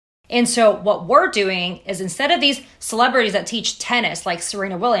And so what we're doing is instead of these celebrities that teach tennis like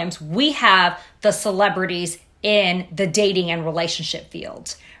Serena Williams, we have the celebrities in the dating and relationship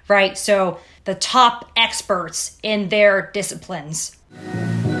field, right? So the top experts in their disciplines.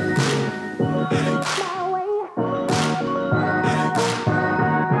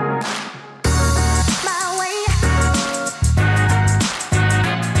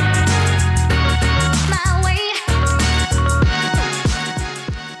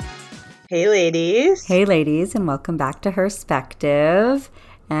 Hey ladies. Hey ladies, and welcome back to Herspective.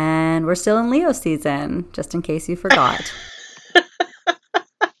 And we're still in Leo season, just in case you forgot.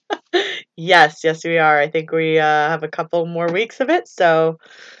 Yes, we are. I think we have a couple more weeks of it, so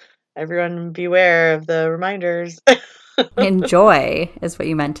everyone beware of the reminders. Enjoy is what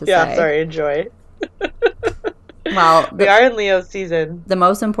you meant to say. Yeah, sorry, enjoy. Well, we are in Leo season. The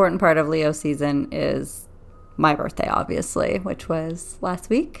most important part of Leo season is my birthday, obviously, which was last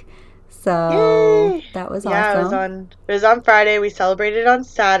week. So Yay! That was awesome. Yeah, it was on Friday. We celebrated on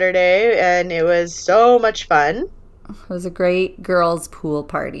Saturday, and it was so much fun. It was a great girls' pool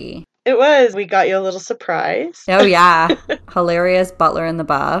party. It was. We got you a little surprise. Oh, yeah. Hilarious Butler in the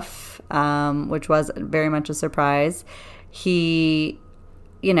Buff, which was very much a surprise. He,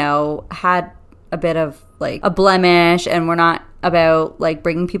 had a bit of like a blemish, and we're not about like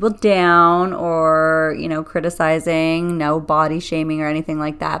bringing people down or, criticizing, no body shaming or anything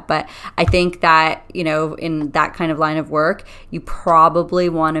like that. But I think that, in that kind of line of work, you probably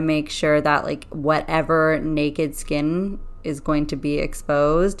want to make sure that like whatever naked skin is going to be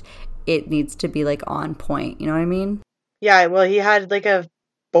exposed, it needs to be like on point. You know what I mean? Yeah, well, he had like a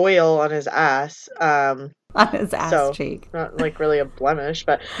boil on his ass. On his ass cheek. Not like really a blemish,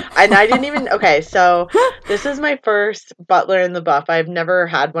 but I didn't even, okay, so this is my first Butler in the Buff. I've never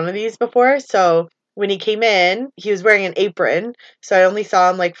had one of these before, so when he came in, he was wearing an apron, so I only saw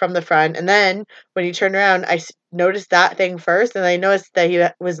him like from the front, and then when he turned around, I noticed that thing first, and I noticed that he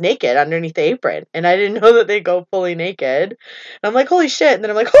was naked underneath the apron, and I didn't know that they go fully naked, and I'm like, holy shit, and then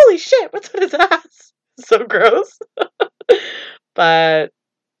I'm like, holy shit, what's on his ass? So gross. But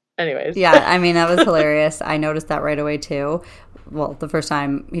anyways. Yeah, I mean, that was hilarious. I noticed that right away, too. Well, the first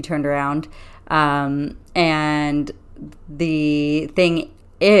time he turned around. And the thing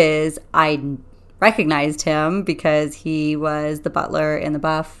is, I recognized him because he was the butler in the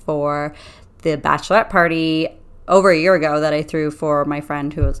Buff for the bachelorette party over a year ago that I threw for my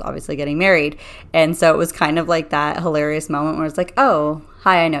friend who was obviously getting married. And so it was kind of like that hilarious moment where it's like, oh,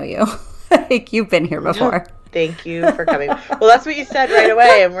 hi, I know you. Like, you've been here before. Thank you for coming. Well, that's what you said right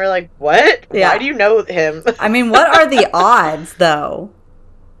away, and we're like, what? Yeah. Why do you know him? I mean, what are the odds, though?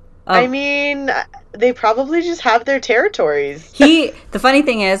 I mean, they probably just have their territories. The funny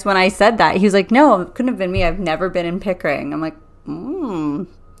thing is, when I said that, he was like, no, it couldn't have been me. I've never been in Pickering. I'm like,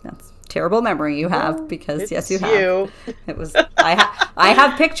 that's terrible memory you have, because yes, you have. It was. I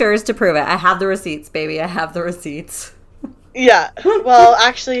have pictures to prove it. I have the receipts, baby. I have the receipts. Yeah. Well,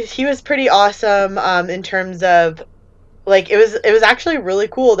 actually, he was pretty awesome in terms of, like, it was actually really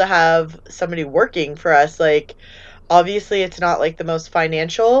cool to have somebody working for us. Like, obviously, it's not, like, the most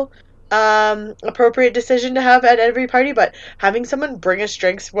financial appropriate decision to have at every party, but having someone bring us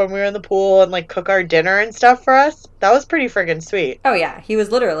drinks when we were in the pool and, like, cook our dinner and stuff for us, that was pretty friggin' sweet. Oh, yeah. He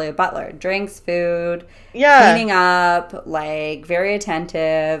was literally a butler. Drinks, food, cleaning up, like, very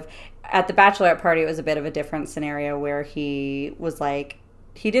attentive. At the bachelorette party, it was a bit of a different scenario where he was like,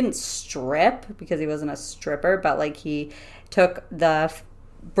 he didn't strip because he wasn't a stripper, but like he took the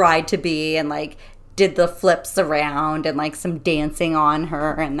bride-to-be and like did the flips around and like some dancing on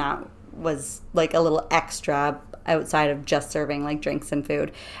her, and that was like a little extra outside of just serving like drinks and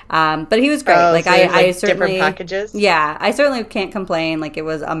food. But he was great. Like, so I certainly, different packages. Yeah, I certainly can't complain. Like, it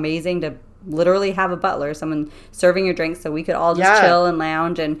was amazing to literally have a butler, someone serving your drinks, so we could all just chill and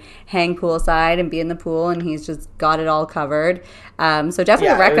lounge and hang poolside and be in the pool, and he's just got it all covered. So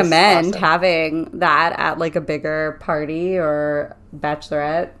definitely recommend having that at like a bigger party or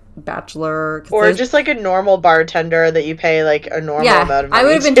bachelor, or just like a normal bartender that you pay like a normal amount of money. I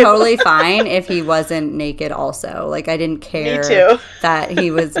would have been totally fine if he wasn't naked also. Like, I didn't care that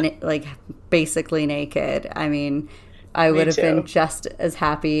he was like basically naked. I mean, I would have been just as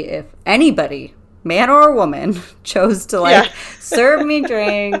happy if anybody, man or woman, chose to like serve me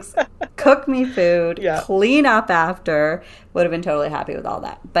drinks, cook me food, clean up after. Would have been totally happy with all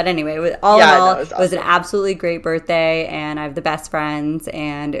that. But anyway, all in all, it was an absolutely great birthday, and I have the best friends,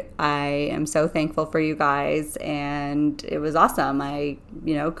 and I am so thankful for you guys, and it was awesome. I,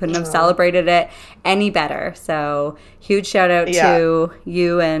 couldn't have celebrated it any better. So huge shout out to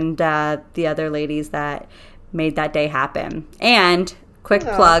you and the other ladies that made that day happen. And quick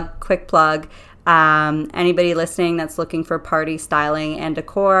plug. Anybody listening that's looking for party styling and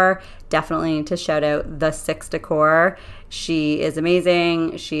decor, definitely need to shout out The Six Decor. She is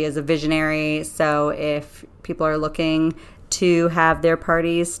amazing. She is a visionary. So if people are looking to have their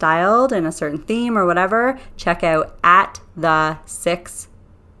parties styled in a certain theme or whatever, check out at the 6ix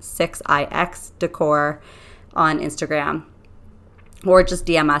decor on Instagram. Or just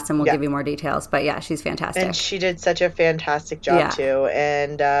DM us and we'll give you more details. But yeah, she's fantastic. And she did such a fantastic job too.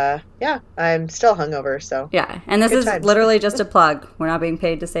 And I'm still hungover. So yeah, and this is literally just a plug. We're not being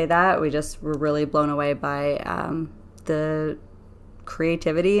paid to say that. We're really blown away by the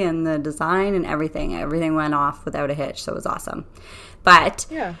creativity and the design and everything. Everything went off without a hitch, so it was awesome. But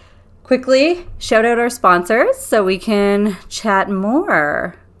quickly shout out our sponsors so we can chat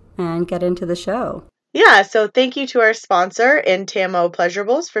more and get into the show. Yeah, so thank you to our sponsor, Intamo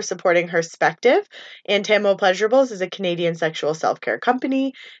Pleasurables, for supporting Herspective. Intamo Pleasurables is a Canadian sexual self-care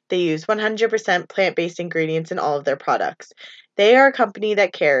company. They use 100% plant-based ingredients in all of their products. They are a company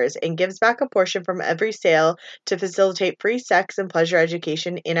that cares and gives back a portion from every sale to facilitate free sex and pleasure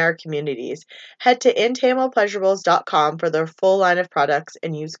education in our communities. Head to intamopleasurables.com for their full line of products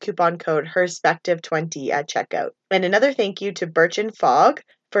and use coupon code HERSPECTIVE20 at checkout. And another thank you to Birch & Fog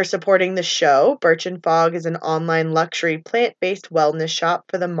for supporting the show. Birch & Fog is an online luxury plant-based wellness shop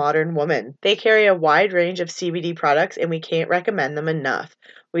for the modern woman. They carry a wide range of CBD products and we can't recommend them enough.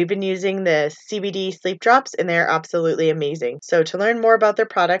 We've been using the CBD sleep drops and they're absolutely amazing. So to learn more about their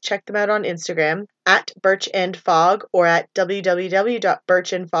product, check them out on Instagram at Birch & Fog or at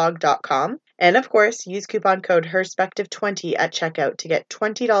www.birchandfog.com. And of course, use coupon code HERSPECTIVE20 at checkout to get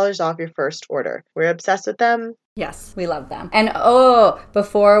 $20 off your first order. We're obsessed with them. Yes, we love them. And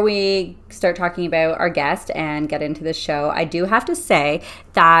before we start talking about our guest and get into the show, I do have to say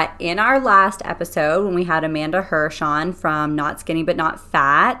that in our last episode, when we had Amanda Hirsch on from Not Skinny But Not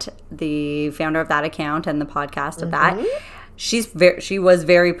Fat, the founder of that account and the podcast of that, she was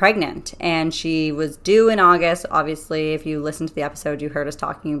very pregnant and she was due in August. Obviously, if you listened to the episode, you heard us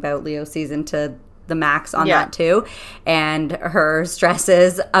talking about Leo season to the max on that too, and her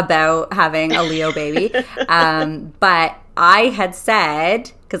stresses about having a Leo baby. But I had said,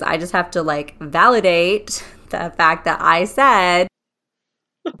 because I just have to validate the fact that I said,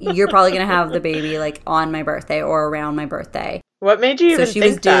 you're probably going to have the baby on my birthday or around my birthday. What made you even think that? So she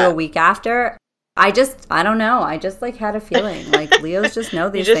was due a week after. I don't know. I just had a feeling Leos just know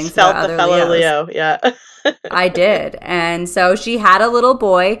these things about other Leos. You just felt the fellow Leo, yeah. I did. And so she had a little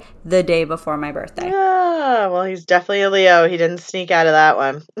boy the day before my birthday. Yeah, well, he's definitely a Leo. He didn't sneak out of that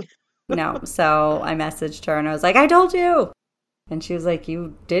one. No. So I messaged her and I was like, I told you. And she was like,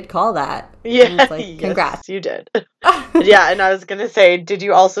 you did call that. Yeah. And I was like, congrats. Yes, you did. Yeah. And I was going to say, did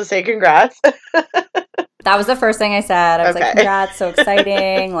you also say congrats? That was the first thing I said. I was like, congrats. So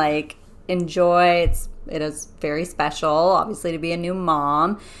exciting. Enjoy. It is very special, obviously, to be a new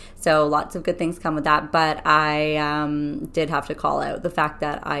mom. So lots of good things come with that. But I did have to call out the fact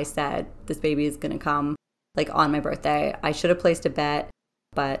that I said this baby is going to come on my birthday. I should have placed a bet,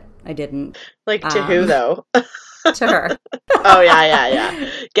 but I didn't. To who though? To her. Oh, yeah.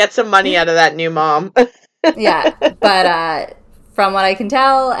 Get some money out of that new mom. Yeah. But from what I can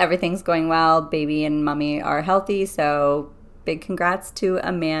tell, everything's going well. Baby and mommy are healthy. So big congrats to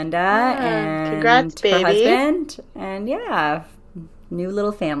Amanda and congrats, her baby. husband. And new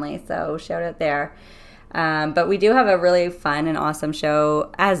little family. So shout out there. But we do have a really fun and awesome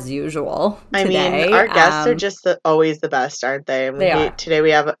show as usual today. I mean, our guests are just always the best, aren't they? And today we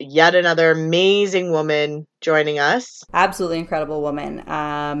have yet another amazing woman joining us. Absolutely incredible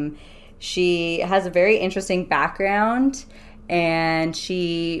woman. She has a very interesting background. And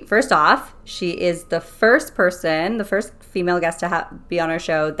she is the first female guest to be on our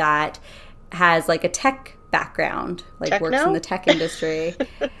show that has a tech background, works in the tech industry.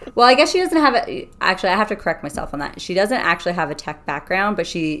 Well, I guess she doesn't have actually, I have to correct myself on that. She doesn't actually have a tech background, but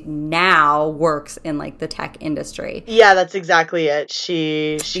she now works in the tech industry. Yeah, that's exactly it.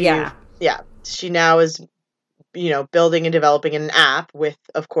 She now is, building and developing an app with,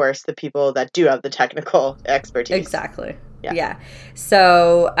 of course, the people that do have the technical expertise. Exactly. Yeah.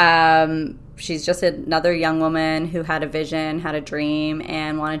 So she's just another young woman who had a vision, had a dream,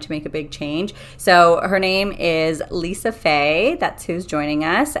 and wanted to make a big change. So her name is Lisa Fay. That's who's joining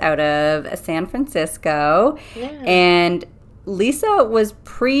us out of San Francisco. Yeah. And Lisa was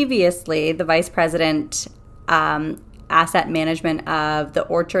previously the vice president asset management of the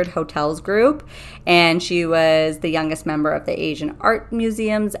Orchard Hotels Group, and she was the youngest member of the Asian Art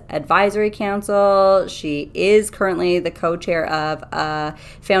Museum's Advisory Council. She is currently the co-chair of a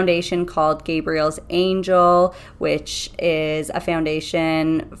foundation called Gabriel's Angel, which is a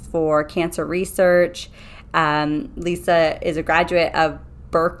foundation for cancer research. Lisa is a graduate of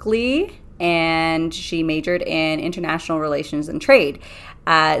Berkeley, and she majored in international relations and trade.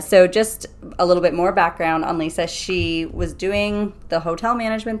 So just a little bit more background on Lisa. She was doing the hotel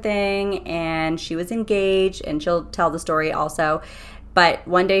management thing, and she was engaged, and she'll tell the story also. But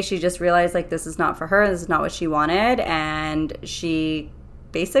one day she just realized, like, this is not for her. This is not what she wanted. And she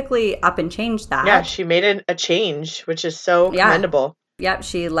basically up and changed that. Yeah, she made a change, which is so commendable. Yep,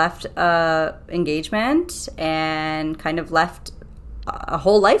 she left engagement and kind of left a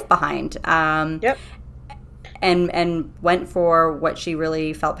whole life behind. Yep. And went for what she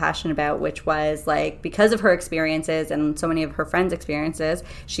really felt passionate about, which was, like, because of her experiences and so many of her friends' experiences,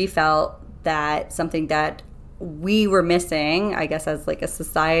 she felt that something that we were missing, I guess, as like a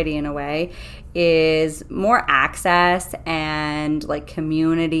society in a way, is more access and like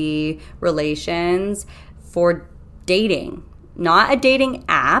community relations for dating. Not a dating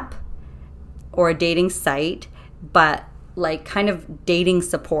app or a dating site, but like kind of dating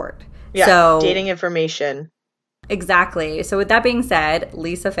support. Yeah, so, dating information. Exactly. So with that being said,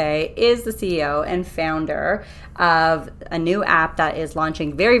 Lisa Fey is the CEO and founder of a new app that is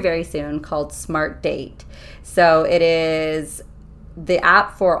launching very, very soon called Smart Date. So it is the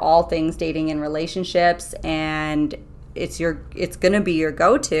app for all things dating and relationships, and it's going to be your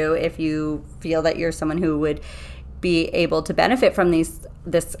go-to if you feel that you're someone who would be able to benefit from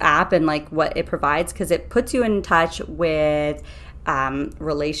this app and like what it provides, because it puts you in touch with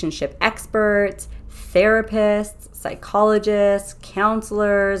relationship experts, therapists, psychologists,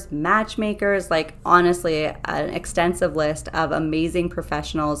 counselors, matchmakers, like honestly an extensive list of amazing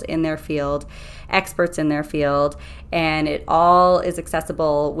professionals in their field, experts in their field, and it all is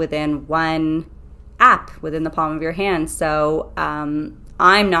accessible within one app within the palm of your hand. So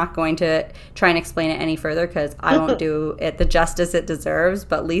I'm not going to try and explain it any further because I won't do it the justice it deserves,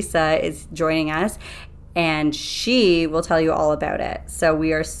 but Lisa is joining us and she will tell you all about it. So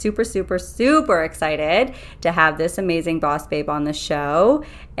we are super, super, super excited to have this amazing boss babe on the show.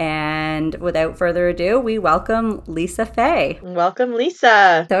 And without further ado, we welcome Lisa Fey. Welcome,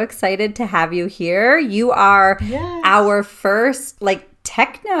 Lisa. So excited to have you here. You are our first like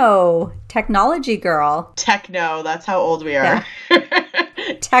technology girl. Techno, that's how old we are. Yeah.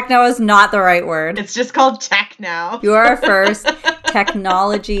 Techno is not the right word. It's just called tech now. You are our first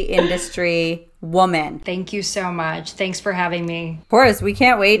technology industry woman. Thank you so much. Thanks for having me. Of course, we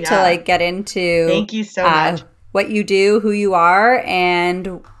can't wait to like get into thank you so much. What you do, who you are,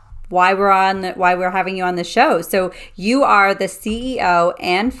 and why we're having you on the show. So you are the CEO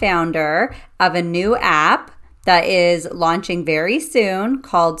and founder of a new app that is launching very soon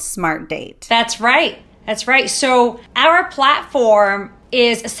called Smart Date. That's right. That's right. So our platform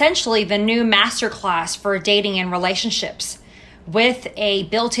is essentially the new masterclass for dating and relationships, with a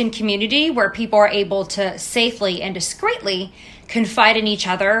built-in community where people are able to safely and discreetly confide in each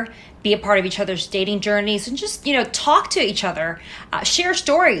other, be a part of each other's dating journeys, and just, talk to each other, share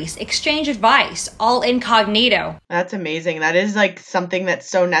stories, exchange advice, all incognito. That's amazing. That is like something that's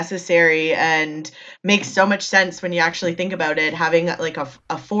so necessary and makes so much sense when you actually think about it, having like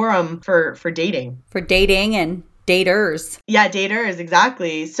a forum for dating. For dating and daters. Yeah, daters,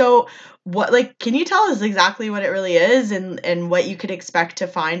 exactly. So can you tell us exactly what it really is and what you could expect to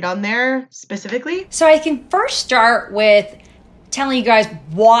find on there specifically? So I can first start with telling you guys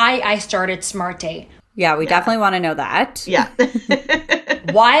why I started Smart Date. Yeah, we definitely want to know that. Yeah.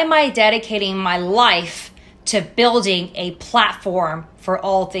 Why am I dedicating my life to building a platform for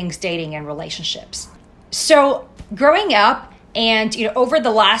all things dating and relationships? So growing up, and, over the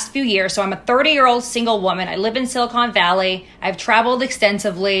last few years, so I'm a 30-year-old single woman. I live in Silicon Valley. I've traveled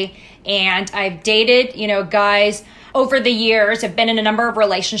extensively, and I've dated, guys over the years. I've been in a number of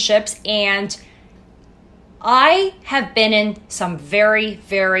relationships, and I have been in some very,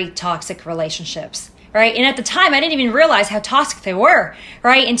 very toxic relationships, right? And at the time, I didn't even realize how toxic they were,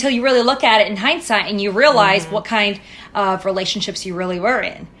 right? Until you really look at it in hindsight and you realize what kind of relationships you really were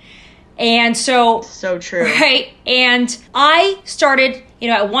in. And so true. Right. And I started,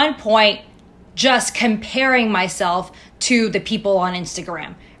 at one point just comparing myself to the people on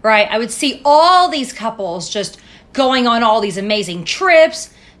Instagram, right? I would see all these couples just going on all these amazing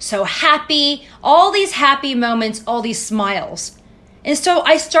trips, so happy, all these happy moments, all these smiles. And so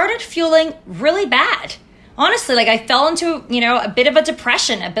I started feeling really bad. Honestly, like I fell into, a bit of a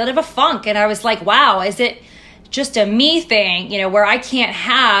depression, a bit of a funk. And I was like, wow, is it just a me thing, where I can't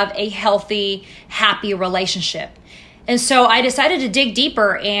have a healthy, happy relationship. And so I decided to dig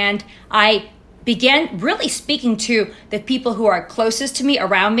deeper, and I began really speaking to the people who are closest to me,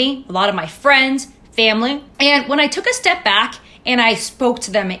 around me, a lot of my friends, family. And when I took a step back and I spoke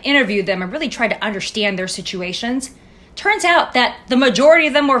to them and interviewed them and really tried to understand their situations, turns out that the majority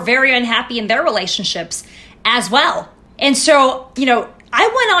of them were very unhappy in their relationships as well. And so, I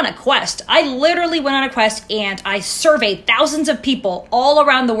went on a quest. I literally went on a quest, and I surveyed thousands of people all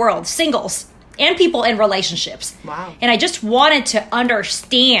around the world, singles and people in relationships. Wow. And I just wanted to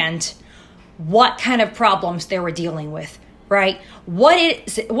understand what kind of problems they were dealing with, right?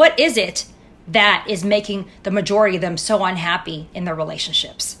 What is it that is making the majority of them so unhappy in their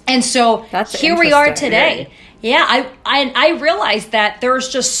relationships? And so here we are today. Yeah, I realized that there's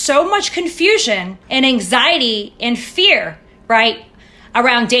just so much confusion and anxiety and fear, right,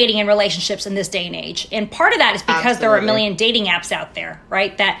 around dating and relationships in this day and age. And part of that is because there are a million dating apps out there,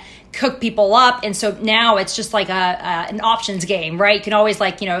 right, that cook people up. And so now it's just like an options game, right? You can always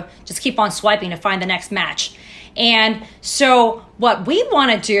just keep on swiping to find the next match. And so what we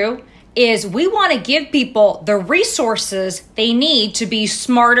want to do is we want to give people the resources they need to be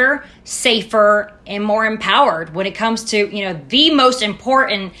smarter, safer, and more empowered when it comes to, the most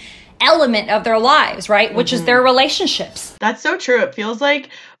important element of their lives, right? Which is their relationships. That's so true. It feels like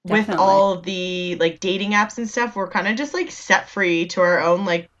with all of the dating apps and stuff, we're kind of just set free to our own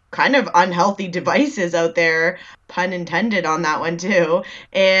kind of unhealthy devices out there, pun intended on that one too.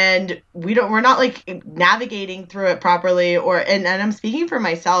 And we're not navigating through it properly, and I'm speaking for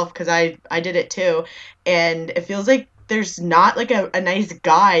myself because I did it too. And it feels like there's not a nice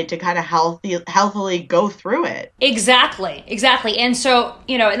guide to kind of healthily go through it. Exactly. And so,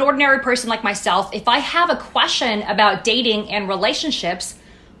 an ordinary person like myself, if I have a question about dating and relationships,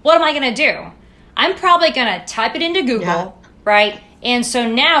 what am I going to do? I'm probably going to type it into Google, right? And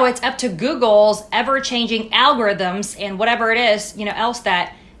so now it's up to Google's ever-changing algorithms and whatever it is, else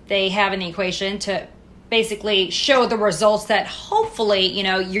that they have in the equation to basically show the results that hopefully,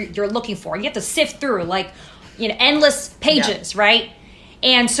 you're looking for. You have to sift through endless pages, right?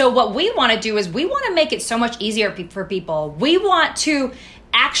 And so what we want to do is we want to make it so much easier for people. We want to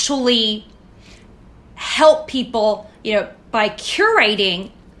actually help people, by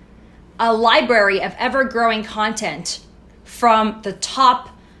curating a library of ever-growing content from the top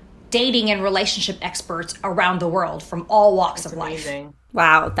dating and relationship experts around the world from all walks of life.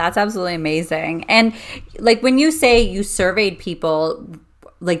 Wow, that's absolutely amazing. And when you say you surveyed people,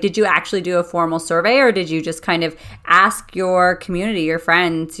 did you actually do a formal survey, or did you just kind of ask your community, your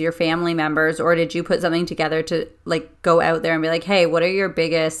friends, your family members, or did you put something together to go out there and be like, hey, what are your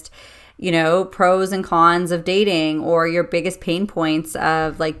biggest, pros and cons of dating, or your biggest pain points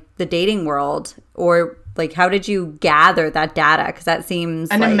of the dating world, or how did you gather that data? Because that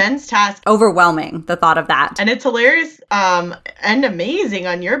seems an immense task. Overwhelming, the thought of that. And it's hilarious and amazing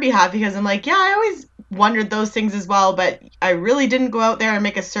on your behalf, because I'm I always wondered those things as well, but I really didn't go out there and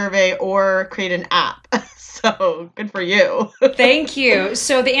make a survey or create an app. So good for you. Thank you.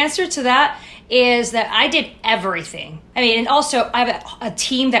 So the answer to that is that I did everything. And also I have a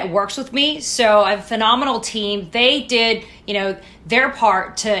team that works with me. So I have a phenomenal team. They did, their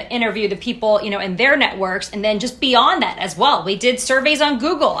part to interview the people, in their networks. And then just beyond that as well, we did surveys on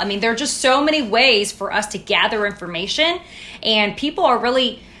Google. There are just so many ways for us to gather information, and people are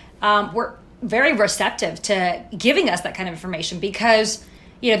really, we're very receptive to giving us that kind of information because,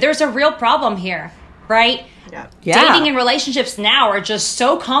 there's a real problem here, right? Yeah. Dating and relationships now are just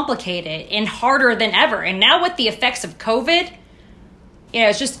so complicated and harder than ever. And now with the effects of COVID,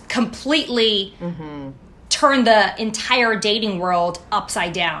 it's just completely turned the entire dating world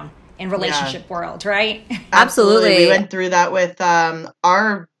upside down in relationship world, right? Absolutely. We went through that with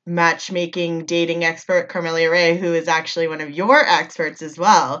our matchmaking dating expert, Carmelia Ray, who is actually one of your experts as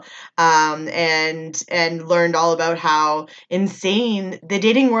well, and learned all about how insane the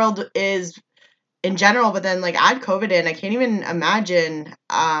dating world is in general, but then add COVID in, I can't even imagine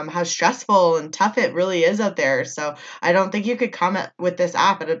how stressful and tough it really is out there. So I don't think you could come with this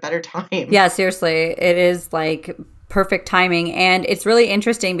app at a better time. Yeah, seriously. It is perfect timing. And it's really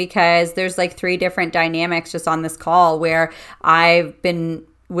interesting because there's 3 different dynamics just on this call where I've been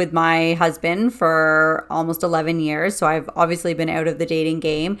with my husband for almost 11 years. So I've obviously been out of the dating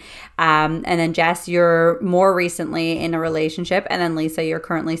game. And then Jess, you're more recently in a relationship. And then Lisa, you're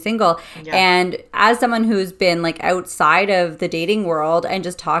currently single. Yeah. And as someone who's been outside of the dating world and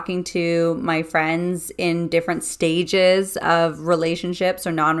just talking to my friends in different stages of relationships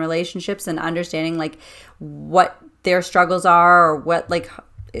or non-relationships and understanding what their struggles are or what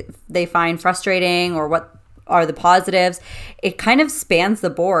they find frustrating or what are the positives. It kind of spans the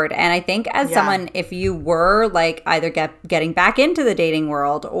board. And I think as someone, if you were like either getting back into the dating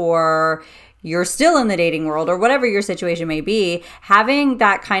world or you're still in the dating world or whatever your situation may be, having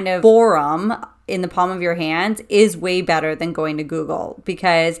that kind of forum in the palm of your hands is way better than going to Google,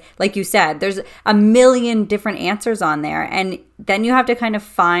 because like you said, there's a million different answers on there, and then you have to kind of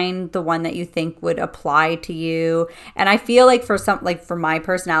find the one that you think would apply to you. And I feel like for my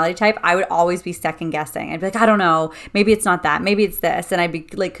personality type, I would always be second guessing. I'd be like, I don't know, maybe it's not that, maybe it's this, and I'd be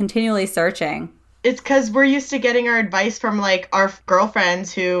like continually searching. It's because we're used to getting our advice from like our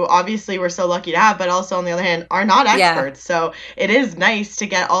girlfriends who obviously we're so lucky to have, but also on the other hand are not experts. So it is nice to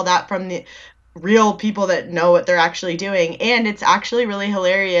get all that from the real people that know what they're actually doing. And it's actually really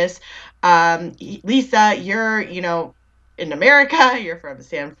hilarious. Lisa, you're, in America, you're from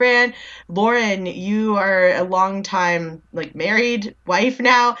San Fran. Lauren, you are a long time like married wife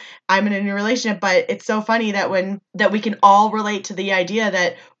now. I'm in a new relationship, but it's so funny that we can all relate to the idea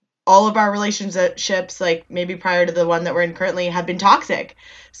that all of our relationships, like maybe prior to the one that we're in currently, have been toxic.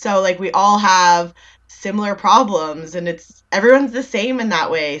 So like we all have similar problems, and everyone's the same in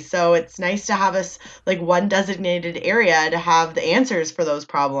that way. So it's nice to have us like one designated area to have the answers for those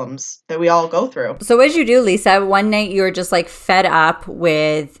problems that we all go through. So what did you do, Lisa? One night you were just like fed up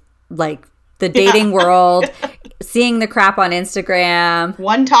with like the dating world, seeing the crap on Instagram.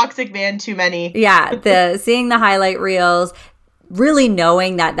 One toxic man too many. Yeah, seeing the highlight reels, really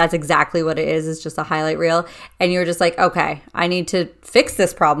knowing that that's exactly what it is just a highlight reel. And you're just like, okay, I need to fix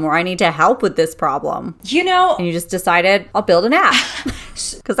this problem, or I need to help with this problem. And you just decided, I'll build an app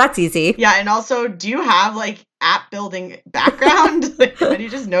because that's easy. Yeah. And also, do you have like app building background? Like, how do you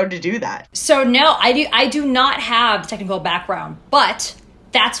just know to do that? So no, I do not have technical background, but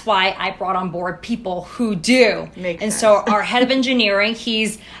that's why I brought on board people who do. Makes and sense. So our head of engineering,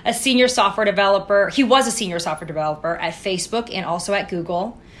 he's a senior software developer. He was a senior software developer at Facebook and also at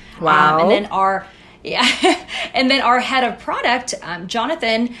Google. Wow. And then our head of product,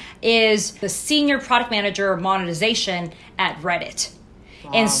 Jonathan, is the senior product manager of monetization at Reddit.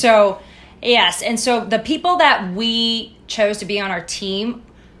 Wow. And so, yes. And so the people that we chose to be on our team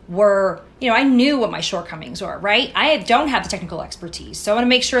were, I knew what my shortcomings were, right? I don't have the technical expertise. So I want to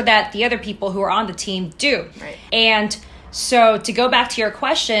make sure that the other people who are on the team do. Right. And so to go back to your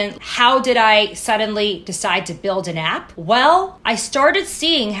question, how did I suddenly decide to build an app? Well, I started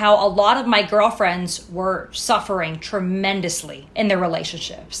seeing how a lot of my girlfriends were suffering tremendously in their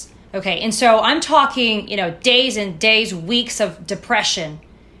relationships. Okay. And so I'm talking, days and days, weeks of depression,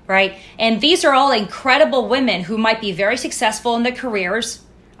 right? And these are all incredible women who might be very successful in their careers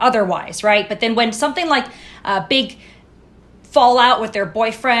otherwise, right? But then when something like a big fallout with their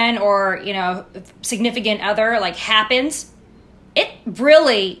boyfriend or, significant other like happens, it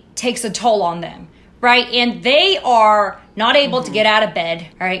really takes a toll on them, right? And they are not able to get out of bed,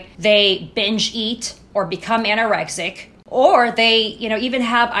 right? They binge eat or become anorexic, or they, even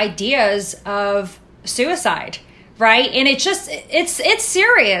have ideas of suicide, right? And it's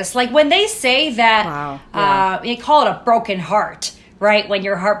serious. Like when they say that, wow. Yeah. They call it a broken heart, right? When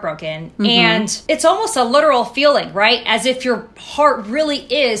you're heartbroken. Mm-hmm. And it's almost a literal feeling, right? As if your heart really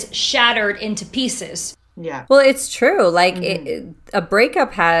is shattered into pieces. Yeah. Well, it's true. Like a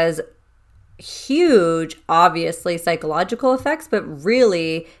breakup has huge, obviously, psychological effects, but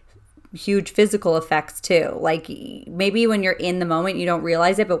really huge physical effects too. Like maybe when you're in the moment, you don't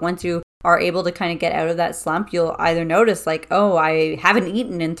realize it, but once you are able to kind of get out of that slump, you'll either notice like, oh, I haven't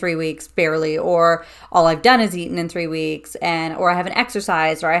eaten in 3 weeks barely, or all I've done is eaten in 3 weeks, or I haven't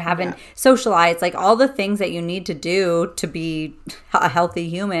exercised, or I haven't socialized, like all the things that you need to do to be a healthy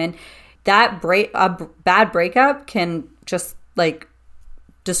human. That a bad breakup can just like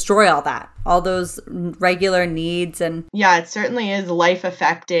destroy all those regular needs. And yeah, it certainly is life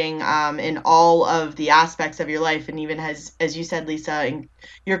affecting in all of the aspects of your life, and even as you said, Lisa, in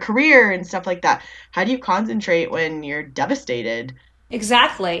your career and stuff like that. How do you concentrate when you're devastated?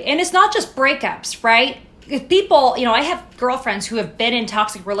 Exactly. And it's not just breakups, right? If people, I have girlfriends who have been in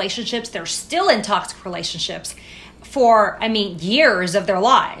toxic relationships, they're still in toxic relationships for, years of their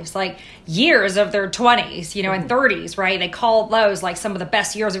lives, like years of their 20s, and 30s, right? They call those like some of the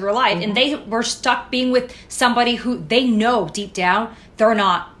best years of your life. Mm-hmm. And they were stuck being with somebody who they know deep down they're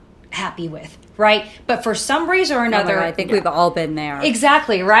not happy with, right? But for some reason or another... I think we've all been there.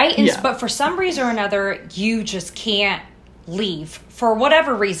 Exactly, right? And, but for some reason or another, you just can't leave for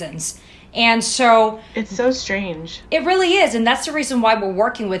whatever reasons. And so... It's so strange. It really is. And that's the reason why we're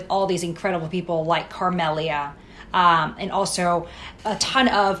working with all these incredible people like Carmelia, and also a ton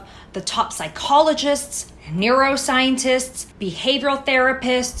of the top psychologists, neuroscientists, behavioral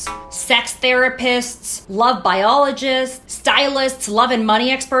therapists, sex therapists, love biologists, stylists, love and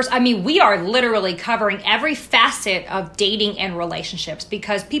money experts. I mean, we are literally covering every facet of dating and relationships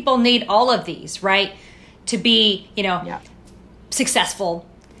because people need all of these, right? To be, successful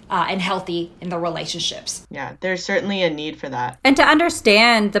and healthy in the relationships. Yeah, there's certainly a need for that. And to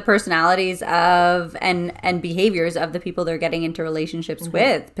understand the personalities of and behaviors of the people they're getting into relationships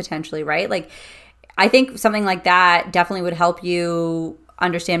with, potentially, right? Like, I think something like that definitely would help you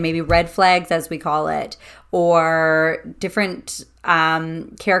understand maybe red flags, as we call it, or different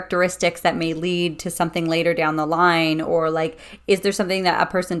characteristics that may lead to something later down the line, or like, is there something that a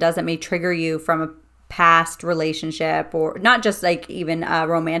person does that may trigger you from a past relationship, or not just like even a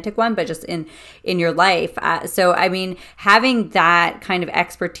romantic one, but just in your life. So, I mean, having that kind of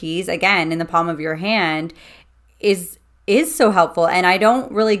expertise, again, in the palm of your hand is so helpful. And I don't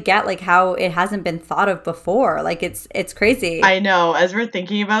really get like how it hasn't been thought of before. Like it's crazy. I know. As we're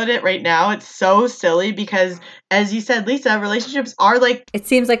thinking about it right now, it's so silly because, as you said, Lisa, relationships are like... It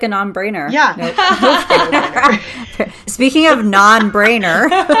seems like a non-brainer. Yeah. Nope. Speaking of non-brainer.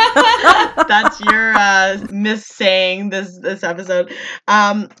 That's your missaying this episode.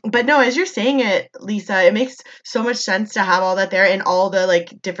 But no, as you're saying it, Lisa, it makes so much sense to have all that there in all the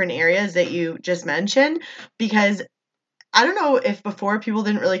like different areas that you just mentioned, because I don't know if before people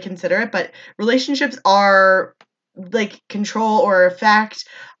didn't really consider it, but relationships are like control or affect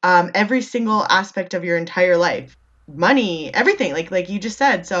every single aspect of your entire life. Money, everything, like you just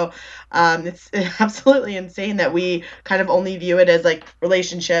said. So it's absolutely insane that we kind of only view it as like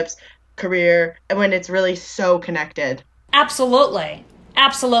relationships, career, and when it's really so connected. Absolutely,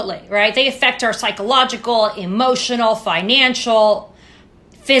 right? They affect our psychological, emotional, financial,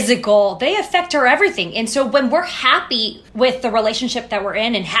 physical. They affect our everything. And so when we're happy with the relationship that we're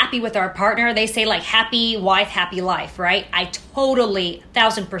in and happy with our partner, they say like happy wife, happy life, right? I totally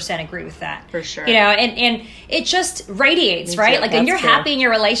 1,000% agree with that. For sure. And it just radiates, right? Like when you're happy in your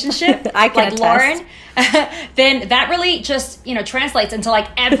relationship, I can like Lauren, then that really just, translates into like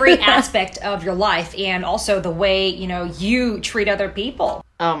every aspect of your life, and also the way, you treat other people.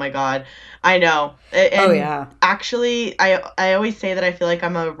 Oh my God. I know. And actually, I always say that I feel like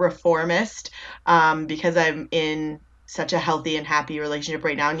I'm a reformist because I'm in such a healthy and happy relationship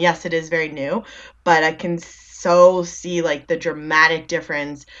right now. And yes, it is very new, but I can so see like the dramatic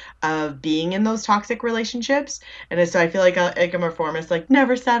difference of being in those toxic relationships. And so I feel like I'm a reformist, like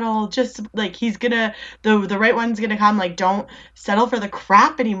never settle, just like the right one's gonna come, like don't settle for the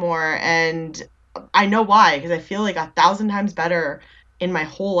crap anymore. And I know why, because I feel like 1,000 times better in my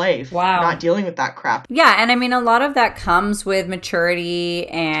whole life. Wow. Not dealing with that crap. Yeah, and I mean, a lot of that comes with maturity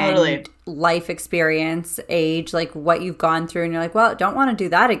and life experience, age, like what you've gone through, and you're like, well, don't want to do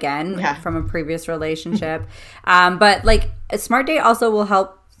that again from a previous relationship. But like a Smart Date also will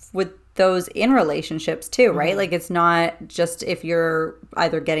help with those in relationships too, right? Like it's not just if you're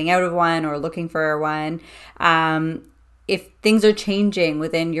either getting out of one or looking for one. If things are changing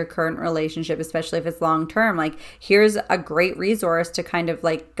within your current relationship, especially if it's long term, like here's a great resource to kind of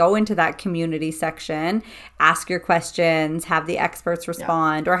like go into that community section, ask your questions, have the experts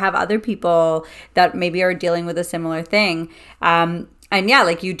respond, or have other people that maybe are dealing with a similar thing. And yeah,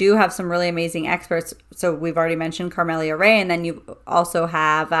 like you do have some really amazing experts. So we've already mentioned Carmelia Ray, and then you also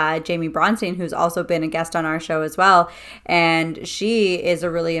have Jamie Bronstein, who's also been a guest on our show as well. And she is a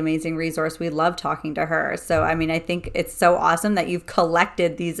really amazing resource. We love talking to her. So, I mean, I think it's so awesome that you've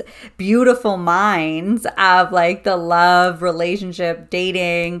collected these beautiful minds of like the love, relationship,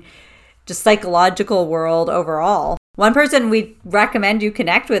 dating, just psychological world overall. One person we recommend you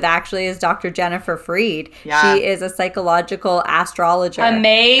connect with actually is Dr. Jennifer Freed. Yeah. She is a psychological astrologer.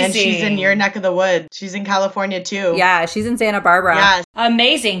 Amazing. And she's in your neck of the woods. She's in California too. Yeah, she's in Santa Barbara. Yeah.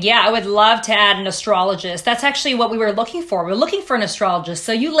 Amazing. Yeah, I would love to add an astrologist. That's actually what we were looking for. We're looking for an astrologist.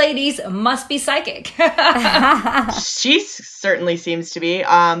 So you ladies must be psychic. She certainly seems to be.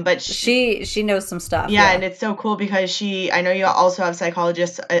 But she knows some stuff. Yeah, and it's so cool because I know you also have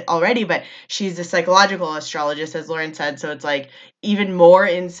psychologists already, but she's a psychological astrologist, as Lauren said. So it's like even more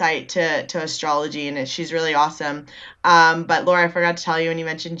insight to astrology, and she's really awesome. But Laura, I forgot to tell you when you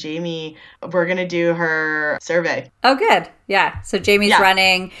mentioned Jamie, we're going to do her survey. Oh, good. Yeah. So Jamie's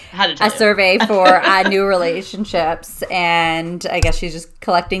running a survey for new relationships, and I guess she's just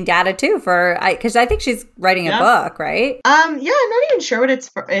collecting data too because I think she's writing a book, right? Yeah, I'm not even sure what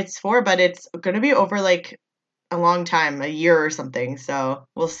it's for, but it's going to be over like a long time, a year or something. So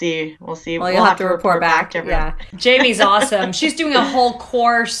we'll see. Well, you'll have to report back. Yeah. Jamie's awesome. She's doing a whole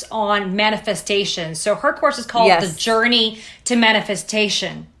course on manifestation. So her course is called The Journey to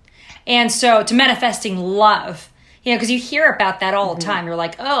Manifestation. And so to manifesting love. You know, because you hear about that all the time. You're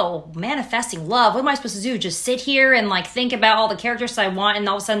like, oh, manifesting love. What am I supposed to do? Just sit here and like think about all the characters I want. And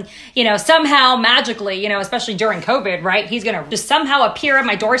all of a sudden, you know, somehow magically, you know, especially during COVID, right? He's going to just somehow appear at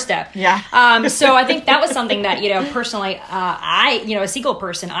my doorstep. Yeah. So I think that was something that, you know, personally, a single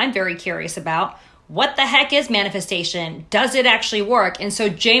person, I'm very curious about. What the heck is manifestation? Does it actually work? And so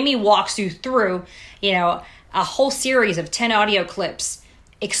Jamie walks you through, you know, a whole series of 10 audio clips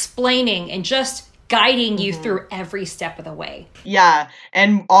explaining and just guiding you through every step of the way. Yeah.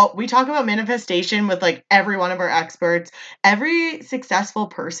 And we talk about manifestation with like every one of our experts. Every successful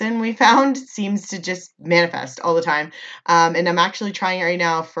person we found seems to just manifest all the time. And I'm actually trying it right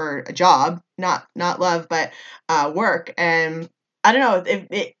now for a job, not love, but work. And I don't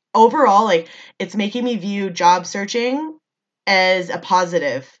know, overall, like it's making me view job searching as a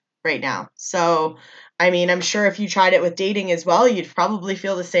positive right now. So I mean, I'm sure if you tried it with dating as well, you'd probably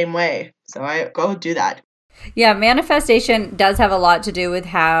feel the same way. So I go do that. Yeah, manifestation does have a lot to do with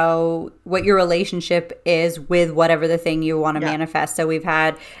what your relationship is with whatever the thing you want to manifest. So we've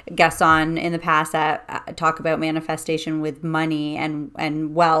had guests on in the past that talk about manifestation with money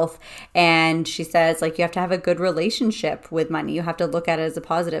and wealth. And she says, like, you have to have a good relationship with money. You have to look at it as a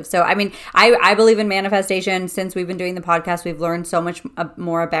positive. So, I mean, I believe in manifestation. Since we've been doing the podcast, we've learned so much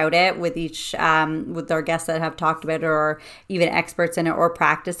more about it with with our guests that have talked about it or even experts in it or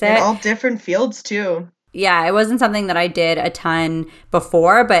practice it. In all different fields, too. Yeah, it wasn't something that I did a ton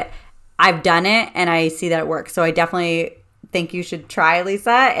before, but I've done it and I see that it works. So I definitely think you should try, Lisa,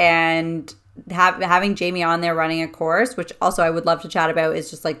 and having Jamie on there running a course, which also I would love to chat about, is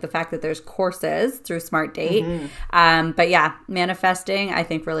just like the fact that there's courses through Smart Date. But yeah, manifesting I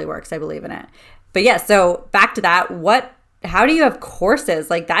think really works. I believe in it. But yeah, so back to that. How do you have courses?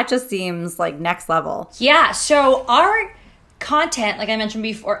 Like that just seems like next level. Yeah, so our content, like I mentioned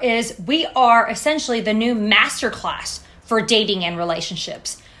before, is we are essentially the new masterclass for dating and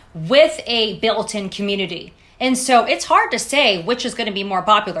relationships with a built-in community. And so it's hard to say which is going to be more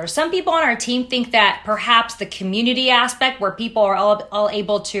popular. Some people on our team think that perhaps the community aspect, where people are all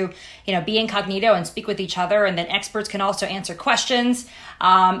able to, you know, be incognito and speak with each other, and then experts can also answer questions,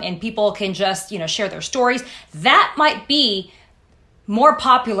 and people can just, you know, share their stories, that might be more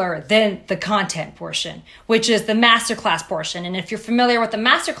popular than the content portion, which is the masterclass portion. And if you're familiar with the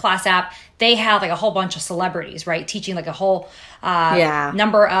masterclass app, they have like a whole bunch of celebrities, right? Teaching like a whole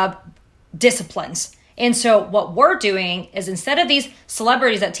number of disciplines. And so what we're doing is, instead of these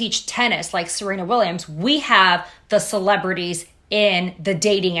celebrities that teach tennis like Serena Williams, we have the celebrities in the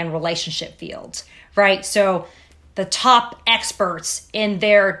dating and relationship field, right? So the top experts in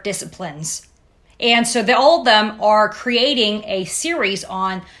their disciplines. And so all of them are creating a series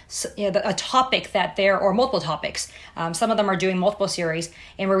on, you know, a topic or multiple topics. Some of them are doing multiple series,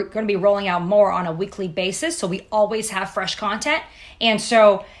 and we're going to be rolling out more on a weekly basis. So we always have fresh content. And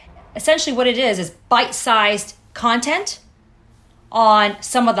so essentially what it is bite-sized content on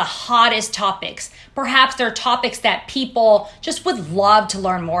some of the hottest topics. Perhaps they're topics that people just would love to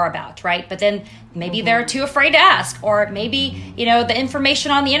learn more about, right? But then maybe they're too afraid to ask, or maybe, you know, the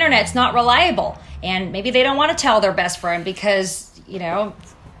information on the internet's not reliable, and maybe they don't want to tell their best friend because, you know,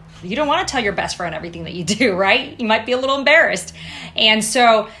 you don't want to tell your best friend everything that you do, right? You might be a little embarrassed. And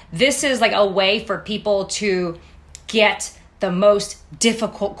so this is like a way for people to get the most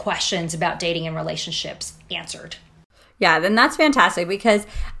difficult questions about dating and relationships answered. Yeah, then that's fantastic, because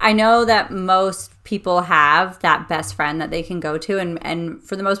I know that most people have that best friend that they can go to, and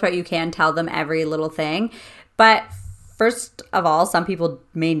for the most part, you can tell them every little thing. But first of all, some people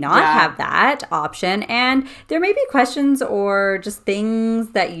may not have that option, and there may be questions or just things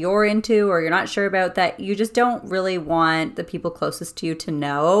that you're into or you're not sure about that you just don't really want the people closest to you to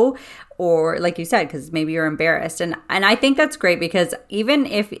know, or like you said, because maybe you're embarrassed. And I think that's great, because even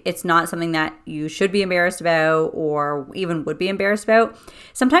if it's not something that you should be embarrassed about or even would be embarrassed about,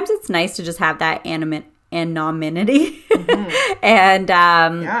 sometimes it's nice to just have that anonymity. And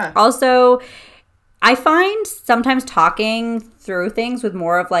also, I find sometimes talking through things with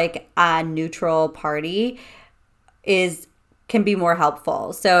more of like a neutral party can be more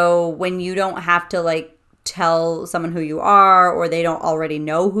helpful. So when you don't have to like tell someone who you are, or they don't already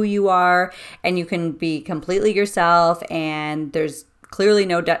know who you are, and you can be completely yourself, and there's clearly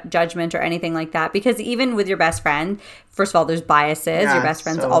no judgment or anything like that. Because even with your best friend, first of all, there's biases. Your best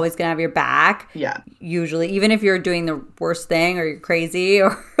friend's always going to have your back. Yeah. Usually, even if you're doing the worst thing or you're crazy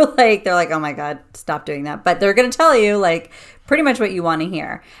or like, they're like, oh my God, stop doing that. But they're going to tell you like pretty much what you want to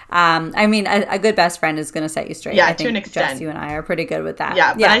hear. I mean, a good best friend is going to set you straight. Yeah, I think to an extent. Jess, you and I are pretty good with that.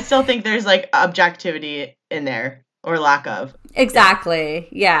 Yeah, but I still think there's like objectivity in there or lack of. Exactly.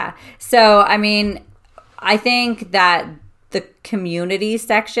 Yeah. So, I mean, I think that the community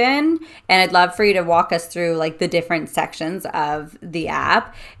section, and I'd love for you to walk us through like the different sections of the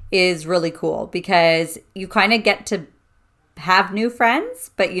app, is really cool because you kind of get to have new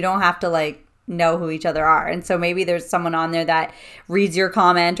friends, but you don't have to like know who each other are. And so maybe there's someone on there that reads your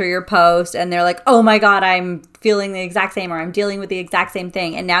comment or your post and they're like, oh my God, I'm feeling the exact same, or I'm dealing with the exact same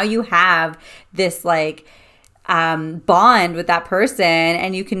thing. And now you have this like bond with that person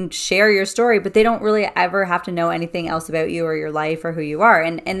and you can share your story, but they don't really ever have to know anything else about you or your life or who you are.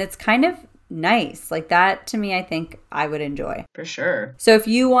 And it's kind of nice. Like that to me, I think I would enjoy. For sure. So if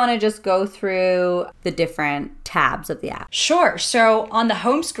you want to just go through the different tabs of the app. Sure. So on the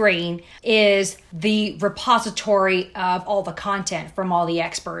home screen is the repository of all the content from all the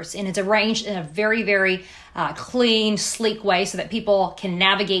experts. And it's arranged in a very, very clean, sleek way so that people can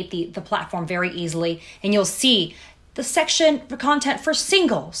navigate the platform very easily. And you'll see the section for content for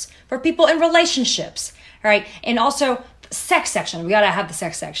singles, for people in relationships, right? And also sex section. We got to have the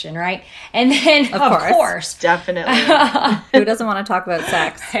sex section, right? And then, of course. Definitely. Who doesn't want to talk about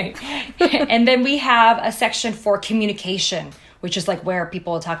sex? Right. And then we have a section for communication, which is like where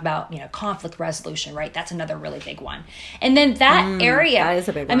people talk about, conflict resolution, right? That's another really big one. And then that area, that is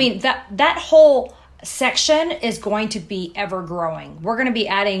a big one. I mean, that whole section is going to be ever growing. We're going to be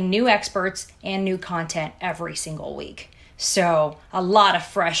adding new experts and new content every single week. So a lot of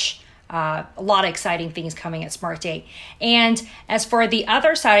fresh a lot of exciting things coming at Smart Date. And as for the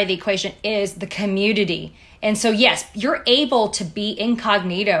other side of the equation is the community. And so, yes, you're able to be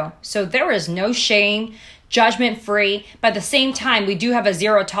incognito. So there is no shame, judgment-free. But at the same time, we do have a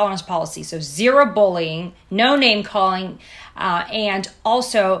zero tolerance policy. So zero bullying, no name calling, and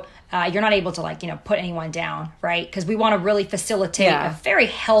also you're not able to put anyone down, right? Because we want to really facilitate a very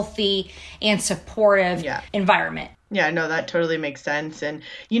healthy and supportive environment. Yeah, no, that totally makes sense. And,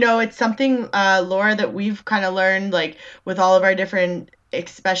 it's something, Laura, that we've kind of learned, like, with all of our different,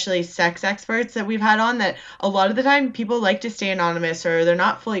 especially sex experts that we've had on, that a lot of the time people like to stay anonymous or they're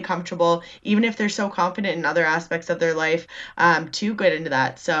not fully comfortable, even if they're so confident in other aspects of their life, to get into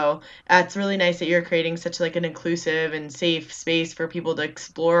that. So it's really nice that you're creating such like an inclusive and safe space for people to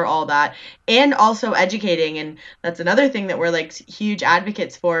explore all that, and also educating. And that's another thing that we're like huge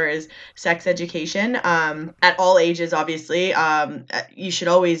advocates for is sex education at all ages. Obviously, you should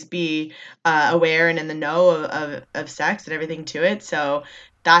always be aware and in the know of sex and everything to it. So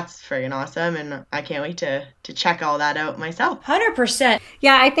that's friggin' awesome, and I can't wait to check all that out myself. 100%.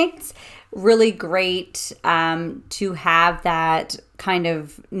 Yeah, I think it's really great to have that kind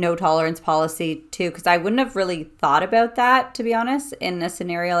of no tolerance policy too, because I wouldn't have really thought about that, to be honest, in a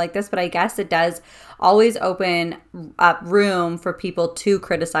scenario like this. But I guess it does always open up room for people to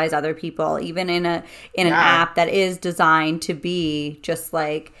criticize other people, even in an app that is designed to be just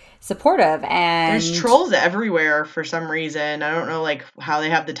like supportive. And there's trolls everywhere for some reason. I don't know like how they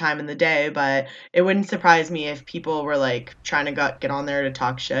have the time in the day, but it wouldn't surprise me if people were like trying to get on there to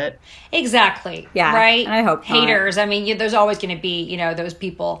talk shit. Exactly. Yeah. Right. And I hope haters. I mean, there's always going to be those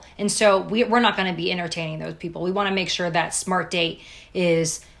people, and so we're not going to be entertaining those people. We want to make sure that Smart Date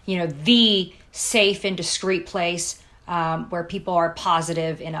is the safe and discreet place where people are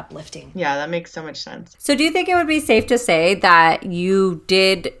positive and uplifting. Yeah, that makes so much sense. So do you think it would be safe to say that you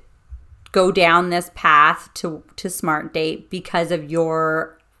did go down this path to Smart Date because of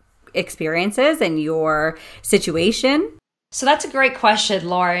your experiences and your situation? So that's a great question,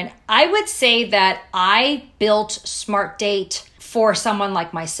 Lauren. I would say that I built Smart Date for someone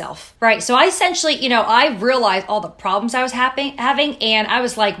like myself, right? So I essentially, I realized all the problems I was having, and I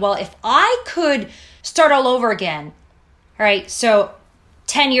was like, well, if I could start all over again, right? So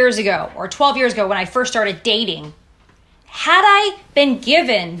 10 years ago or 12 years ago when I first started dating, had I been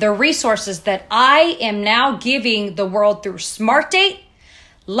given the resources that I am now giving the world through Smart Date,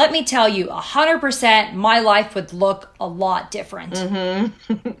 let me tell you, 100% my life would look a lot different,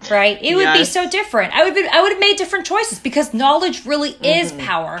 right? It would be so different. I would have made different choices because knowledge really is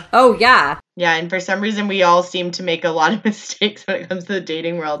power. Oh, yeah. Yeah, and for some reason we all seem to make a lot of mistakes when it comes to the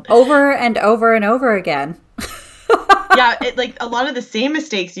dating world. Over and over and over again. Yeah, like a lot of the same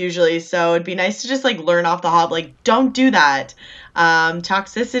mistakes usually. So it'd be nice to just like learn off the hop. Like, don't do that.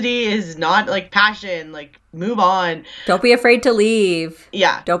 Toxicity is not like passion. Like, move on. Don't be afraid to leave.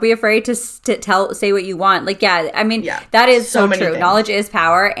 Yeah. Don't be afraid to say what you want. Like, yeah, I mean, that is so true. Things. Knowledge is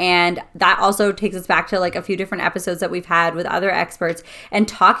power. And that also takes us back to like a few different episodes that we've had with other experts and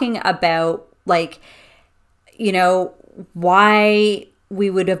talking about like, you know, why we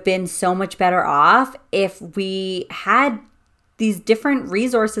would have been so much better off if we had these different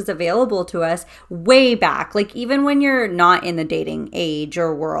resources available to us way back. Like even when you're not in the dating age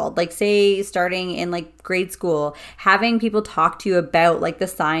or world, like say starting in like grade school, having people talk to you about like the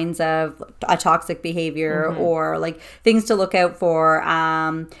signs of a toxic behavior or like things to look out for,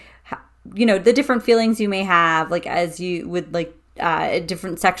 you know, the different feelings you may have, like as you would like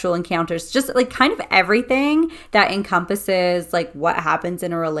different sexual encounters, just like kind of everything that encompasses like what happens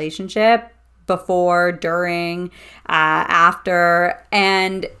in a relationship before, during, after.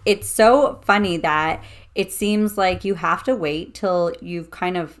 And it's so funny that it seems like you have to wait till you've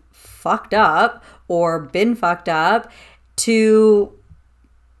kind of fucked up or been fucked up to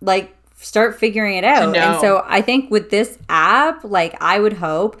like start figuring it out. And so I think with this app, like I would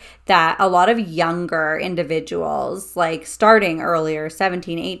hope that a lot of younger individuals, like starting earlier,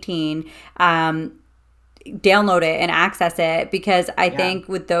 17, 18, download it and access it, because I think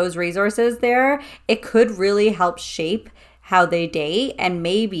with those resources there, it could really help shape how they date and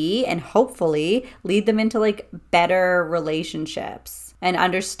maybe and hopefully lead them into like better relationships and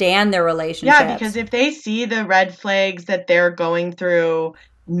understand their relationships. Yeah, because if they see the red flags that they're going through,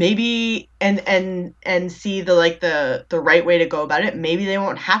 maybe and see the like the right way to go about it, maybe they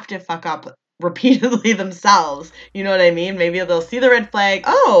won't have to fuck up repeatedly themselves. You know what I mean? Maybe they'll see the red flag,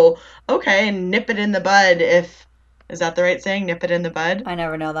 oh, okay, and nip it in the bud. Is that the right saying? Nip it in the bud? I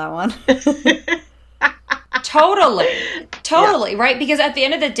never know that one. Totally, right? Because at the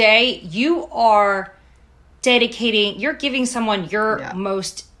end of the day, you are you're giving someone your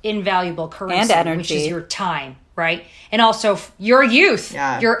most invaluable currency, and energy, which is your time, right? And also your youth,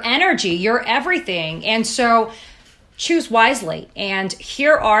 your energy, your everything. And so choose wisely. And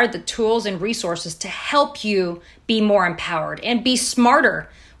here are the tools and resources to help you be more empowered and be smarter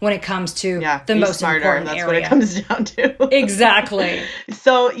when it comes to the most smarter, important that's area. What it comes down to. Exactly.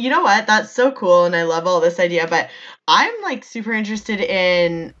 So, you know what? That's so cool. And I love all this idea, but I'm like super interested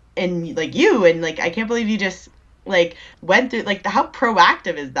in like you, and like, I can't believe you just like went through like how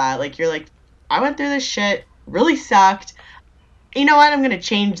proactive is that? Like, you're like, I went through this shit, really sucked. You know what? I'm going to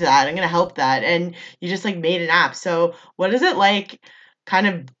change that. I'm going to help that. And you just like made an app. So what is it like kind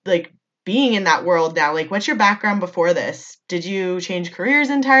of like being in that world now? Like, what's your background before this? Did you change careers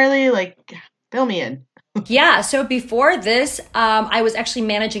entirely? Like, fill me in. Yeah. So before this, I was actually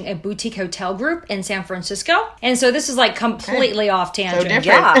managing a boutique hotel group in San Francisco. And so this is like completely off tangent. So different.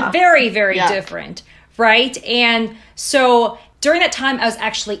 Yeah. Very, very different. Right. And so during that time, I was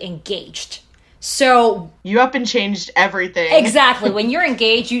actually engaged. So you up and changed everything. Exactly. When you're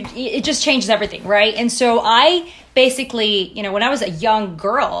engaged, it just changes everything, right? And so I basically, you know, when I was a young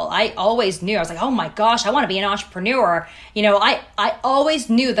girl, I always knew, I was like, oh my gosh, I want to be an entrepreneur. You know, I always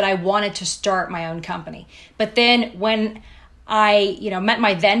knew that I wanted to start my own company. But then when I, you know, met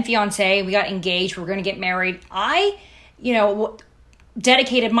my then fiance, we got engaged, we were going to get married, I, you know,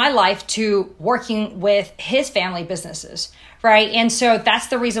 dedicated my life to working with his family businesses, right? And so that's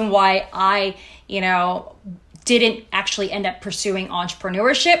the reason why I, you know, didn't actually end up pursuing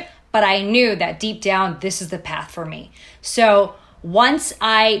entrepreneurship, but I knew that deep down, this is the path for me. So once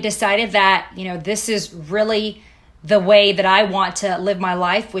I decided that, you know, this is really the way that I want to live my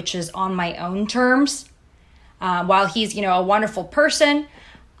life, which is on my own terms, while he's, you know, a wonderful person,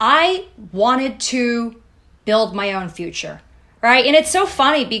 I wanted to build my own future. Right. And it's so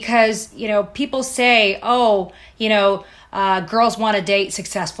funny because, you know, people say, oh, you know, girls want to date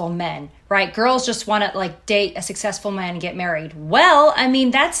successful men, right? Girls just want to like date a successful man and get married. Well, I mean,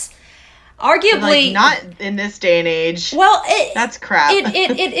 that's arguably like, not in this day and age. Well, that's crap. It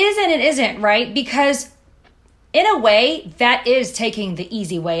is and it isn't, right? Because in a way, that is taking the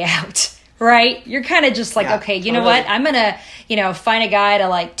easy way out. Right? You're kind of just like, okay, you know what? I'm going to, you know, find a guy to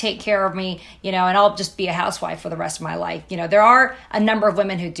like take care of me, you know, and I'll just be a housewife for the rest of my life. You know, there are a number of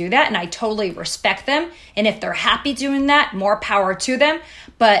women who do that and I totally respect them. And if they're happy doing that, more power to them.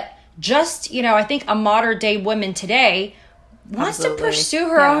 But just, you know, I think a modern day woman today wants to pursue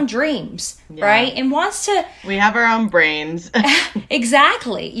her own dreams, right? And wants to... We have our own brains.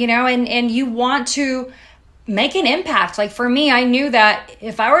 Exactly. You know, and you want to make an impact. Like for me, I knew that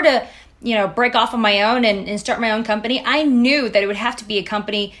if I were to, you know, break off on my own and start my own company, I knew that it would have to be a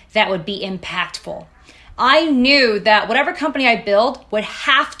company that would be impactful. I knew that whatever company I build would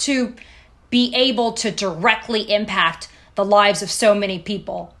have to be able to directly impact the lives of so many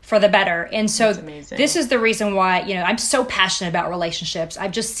people for the better. And so this is the reason why, I'm so passionate about relationships.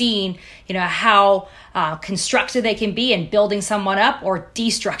 I've just seen, how constructive they can be in building someone up or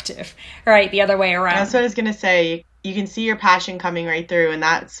destructive, right? The other way around. That's what I was going to say. You can see your passion coming right through, and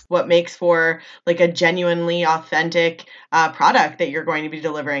that's what makes for like a genuinely authentic product that you're going to be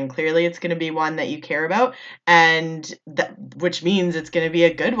delivering. Clearly, it's going to be one that you care about, and which means it's going to be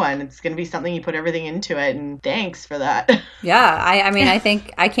a good one. It's going to be something you put everything into it, and thanks for that. Yeah, I mean, I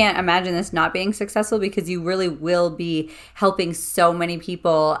think I can't imagine this not being successful because you really will be helping so many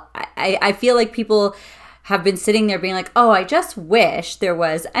people. I feel like people have been sitting there being like, oh, I just wish there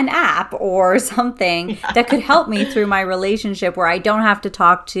was an app or something that could help me through my relationship where I don't have to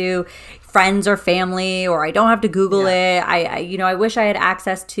talk to friends or family, or I don't have to Google it. I wish I had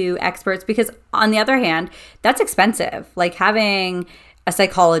access to experts, because on the other hand, that's expensive. Like having a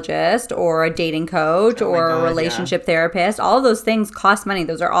psychologist or a dating coach or a relationship therapist, all of those things cost money.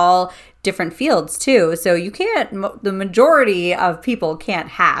 Those are all different fields too. So you can't, the majority of people can't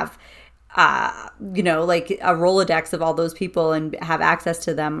have like a Rolodex of all those people and have access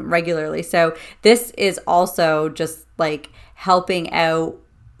to them regularly. So this is also just like helping out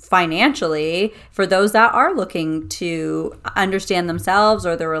financially for those that are looking to understand themselves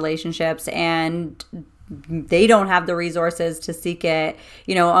or their relationships, and they don't have the resources to seek it,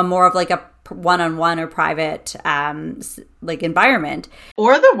 a more of like a one-on-one or private like environment,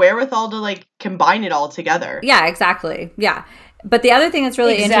 or the wherewithal to like combine it all together. Yeah, exactly. Yeah. But the other thing that's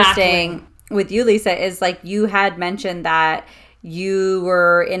really interesting with you, Lisa, is like you had mentioned that you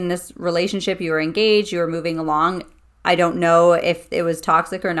were in this relationship, you were engaged, you were moving along. I don't know if it was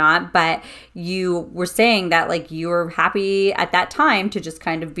toxic or not, but you were saying that like you were happy at that time to just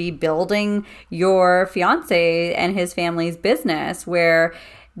kind of be building your fiance and his family's business, where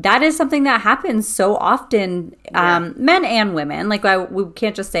that is something that happens so often, men and women. Like we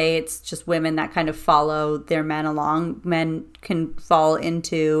can't just say it's just women that kind of follow their men along. Men can fall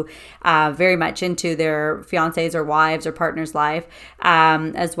into very much into their fiancés or wives or partner's life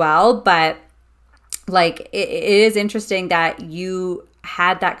as well. But like it is interesting that you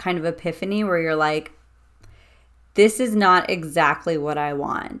had that kind of epiphany where you're like, this is not exactly what I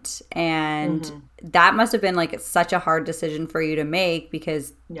want. And that must have been like such a hard decision for you to make,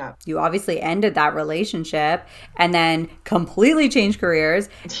 because you obviously ended that relationship and then completely changed careers.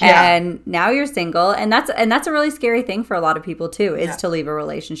 And now you're single. And that's a really scary thing for a lot of people too, is to leave a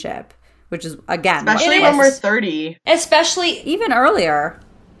relationship, which is, again, especially when we're 30. Especially even earlier.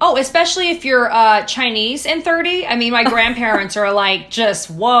 Oh, especially if you're Chinese and 30. I mean, my grandparents are like,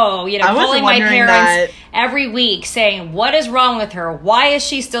 just, whoa, calling my parents every week saying, what is wrong with her? Why is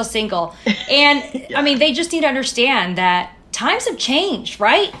she still single? And I mean, they just need to understand that times have changed,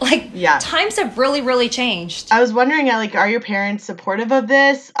 right? Like, times have really, really changed. I was wondering, like, are your parents supportive of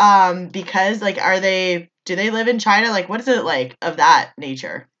this? Because, like, do they live in China? Like, what is it like of that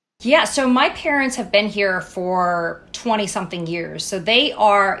nature? Yeah, so my parents have been here for 20-something years. So they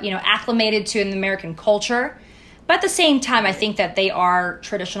are, acclimated to an American culture. But at the same time, I think that they are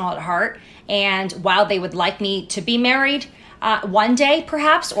traditional at heart. And while they would like me to be married one day,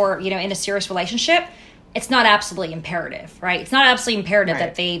 perhaps, or, in a serious relationship, it's not absolutely imperative, right? It's not absolutely imperative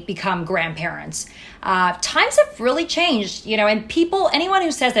that they become grandparents. Times have really changed, and anyone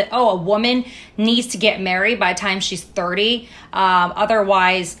who says that, a woman needs to get married by the time she's 30,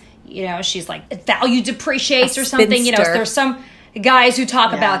 otherwise, she's like value depreciates or something. There's some guys who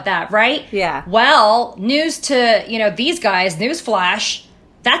talk about that, right? Yeah. Well, news to, these guys, newsflash,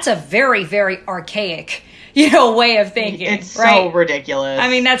 that's a very, very archaic, way of thinking. It's so ridiculous. I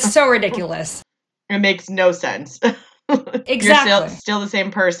mean, that's so ridiculous. It makes no sense. Exactly. You're still the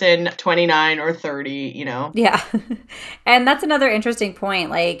same person, 29 or 30, Yeah. And that's another interesting point.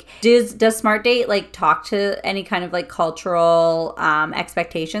 Like, does Smart Date like talk to any kind of like cultural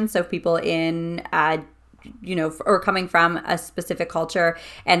expectations? So people in or coming from a specific culture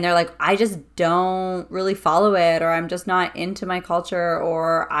and they're like, I just don't really follow it, or I'm just not into my culture,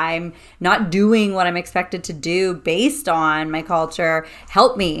 or I'm not doing what I'm expected to do based on my culture.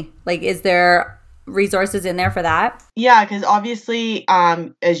 Help me. Like, is there resources in there for that? Yeah, because obviously,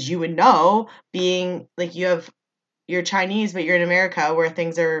 as you would know, being like you're Chinese, but you're in America, where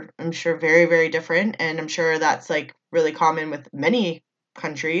things are, I'm sure, very, very different. And I'm sure that's like really common with many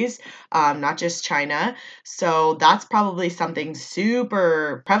countries, not just China. So that's probably something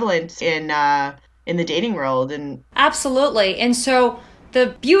super prevalent in the dating world. And absolutely. And so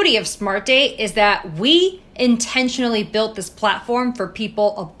the beauty of Smart Date is that we intentionally built this platform for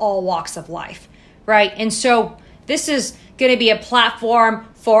people of all walks of life, right? And so this is going to be a platform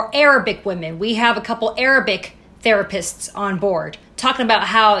for Arabic women. We have a couple Arabic therapists on board talking about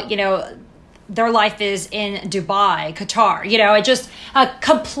how, you know, their life is in Dubai, Qatar, you know, it's just a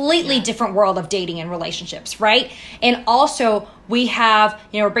completely different world of dating and relationships, right? And also we have,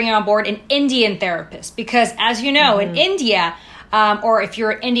 you know, we're bringing on board an Indian therapist because, as you know, in India, or if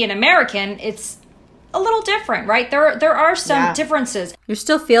you're Indian American, it's a little different, right? There are some differences. You're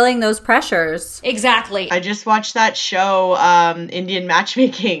still feeling those pressures. Exactly. I just watched that show, Indian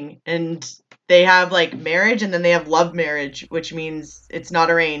Matchmaking, and they have like marriage and then they have love marriage, which means it's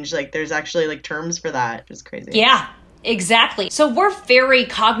not arranged. Like there's actually like terms for that. It's crazy. Yeah, exactly. So we're very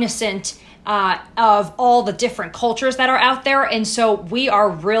cognizant of all the different cultures that are out there. And so we are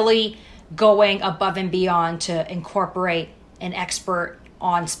really going above and beyond to incorporate an expert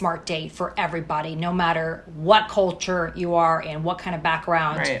on Smart Date for everybody, no matter what culture you are and what kind of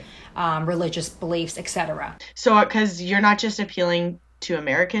background, religious beliefs, etc. So because you're not just appealing to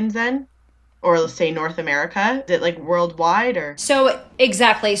Americans then? Or let's say North America? Is it like worldwide or? So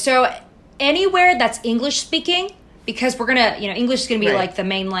exactly. So anywhere that's English speaking, because we're going to, you know, English is going to be like the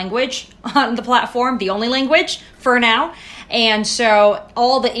main language on the platform, the only language for now. And so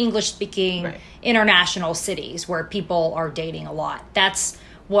all the English speaking international cities where people are dating a lot, that's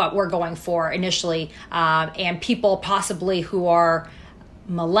what we're going for initially. And people possibly who are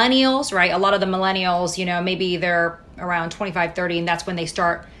millennials, right? A lot of the millennials, you know, maybe they're around 25, 30, and that's when they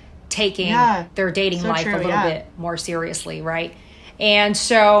start taking their dating life a little bit more seriously, right? And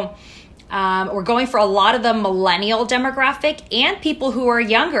so we're going for a lot of the millennial demographic and people who are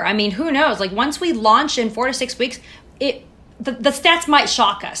younger. I mean, who knows? Like once we launch in 4 to 6 weeks, the stats might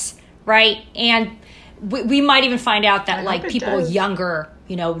shock us, right? And we might even find out that like people younger,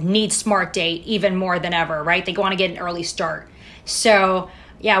 you know, need Smart Date even more than ever, right? They want to get an early start. So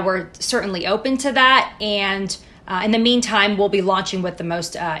yeah, we're certainly open to that. And in the meantime, we'll be launching with the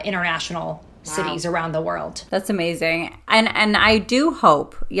most international cities around the world. That's amazing. And I do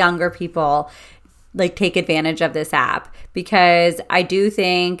hope younger people like take advantage of this app because I do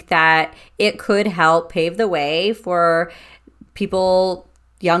think that it could help pave the way for people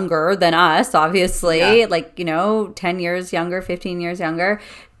younger than us, obviously, like, you know, 10 years younger, 15 years younger,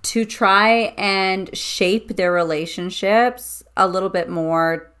 to try and shape their relationships a little bit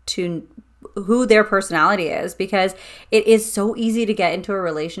more to who their personality is, because it is so easy to get into a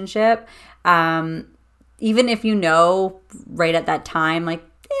relationship, even if you know right at that time, like,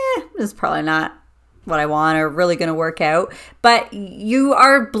 this is probably not what I want or really going to work out, but you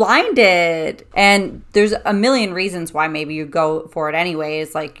are blinded. And there's a million reasons why maybe you go for it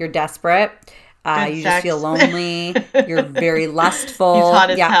anyways, like you're desperate. You just feel lonely. You're very lustful. He's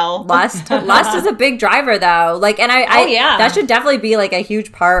hot as hell. Lust is a big driver, though. Like, and I that should definitely be like a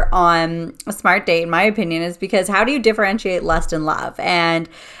huge part on a Smart Date, in my opinion, is because how do you differentiate lust and love? And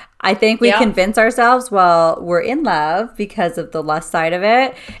I think we convince ourselves, well, we're in love because of the lust side of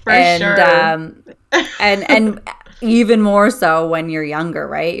it, and even more so when you're younger,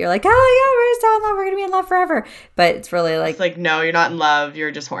 right? You're like, oh yeah, we're so in love, we're gonna be in love forever. But it's really like, it's like, no, you're not in love, you're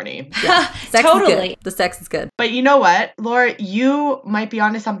just horny. Yeah. Totally. The sex is good. But you know what, Laura, you might be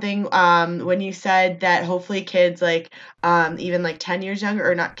onto something when you said that hopefully kids like even like 10 years younger,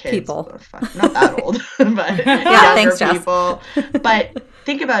 or not kids, people, not that old, but thanks, people. But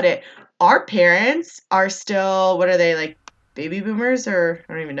think about it. Our parents are still, what are they, like baby boomers, or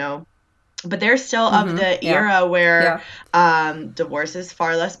I don't even know. But they're still of the era where divorce is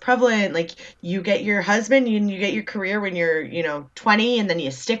far less prevalent. Like you get your husband and you get your career when you're, 20, and then you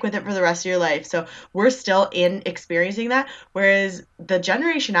stick with it for the rest of your life. So we're still experiencing that. Whereas the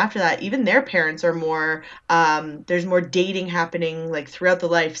generation after that, even their parents are more, there's more dating happening like throughout the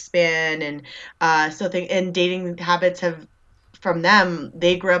lifespan. And and dating habits have, from them,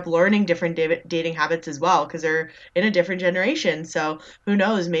 they grew up learning different dating habits as well because they're in a different generation. So who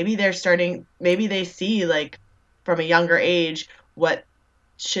knows? Maybe they see like from a younger age what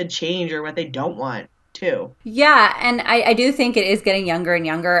should change or what they don't want too. Yeah, and I do think it is getting younger and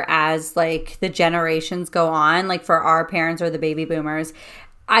younger as like the generations go on. Like for our parents or the baby boomers,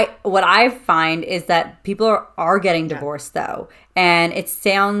 what I find is that people are getting divorced though. And it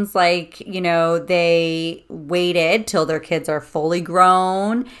sounds like, they waited till their kids are fully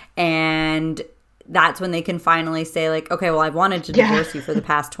grown, and that's when they can finally say like, okay, well, I've wanted to divorce you for the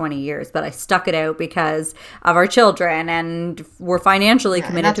past 20 years, but I stuck it out because of our children and we're financially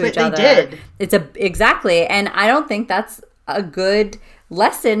committed to each other. Did. Exactly. And I don't think that's a good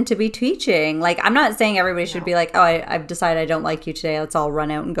lesson to be teaching. Like, I'm not saying everybody should be like, oh, I've decided I don't like you today, let's all run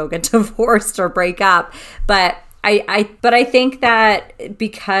out and go get divorced or break up. But I think that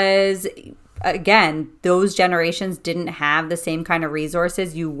because again, those generations didn't have the same kind of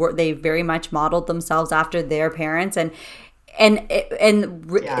resources. They very much modeled themselves after their parents, and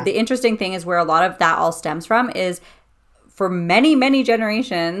the interesting thing is where a lot of that all stems from is for many, many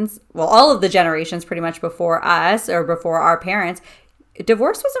generations, well, all of the generations pretty much before us or before our parents,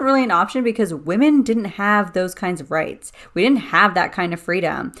 divorce wasn't really an option because women didn't have those kinds of rights. We didn't have that kind of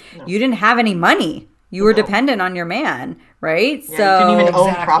freedom. No. You didn't have any money. You were dependent on your man, right? Yeah, so you couldn't even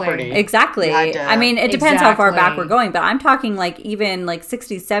own property. Exactly. I mean, it depends how far back we're going, but I'm talking like even like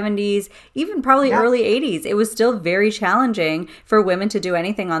 60s, 70s, even probably early 80s. It was still very challenging for women to do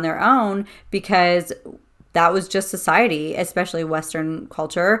anything on their own because that was just society, especially Western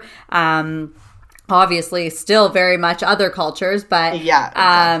culture. Obviously, still very much other cultures, but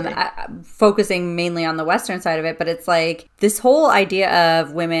focusing mainly on the Western side of it. But it's like this whole idea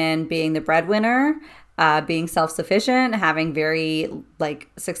of women being the breadwinner, being self-sufficient, having very like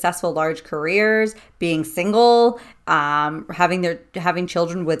successful large careers, being single, having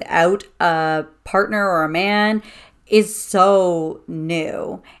children without a partner or a man is so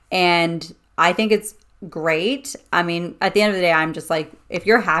new. And I think it's great. I mean, at the end of the day, I'm just like, if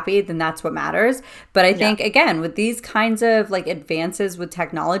you're happy, then that's what matters. But I think, again, with these kinds of like advances with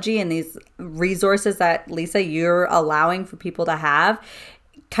technology and these resources that, Lisa, you're allowing for people to have,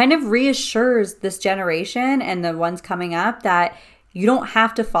 kind of reassures this generation and the ones coming up that you don't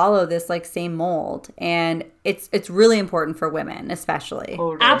have to follow this like same mold. And it's really important for women, especially.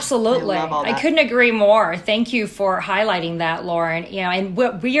 Absolutely. I couldn't agree more. Thank you for highlighting that, Lauren. You know, and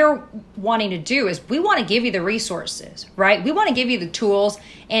what we are wanting to do is we want to give you the resources, right? We want to give you the tools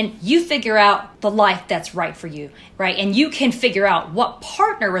and you figure out the life that's right for you, right? And you can figure out what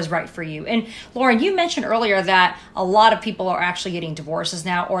partner is right for you. And Lauren, you mentioned earlier that a lot of people are actually getting divorces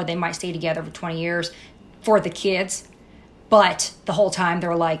now, or they might stay together for 20 years for the kids. But the whole time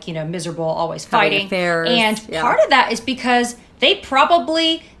they're like, you know, miserable, always fighting. And part of that is because they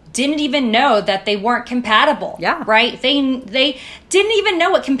probably didn't even know that they weren't compatible. Yeah. Right? They didn't even know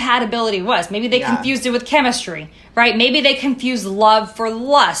what compatibility was. Maybe they confused it with chemistry, right? Maybe they confused love for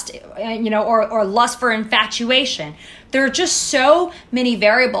lust, you know, or lust for infatuation. There are just so many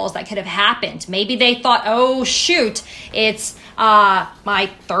variables that could have happened. Maybe they thought, oh, shoot, it's my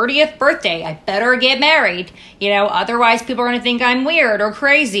 30th birthday. I better get married. You know, otherwise people are going to think I'm weird or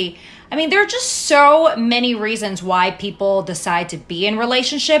crazy. I mean, there are just so many reasons why people decide to be in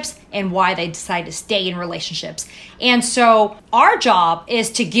relationships and why they decide to stay in relationships. And so our job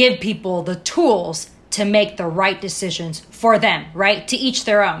is to give people the tools to make the right decisions for them, right? To each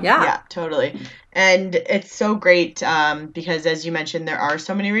their own. Yeah, totally. And it's so great because, as you mentioned, there are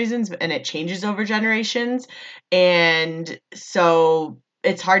so many reasons and it changes over generations. And so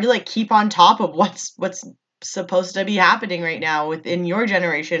it's hard to like keep on top of what's supposed to be happening right now within your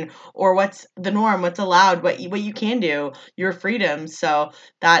generation, or what's the norm, what's allowed, what you can do, your freedom. So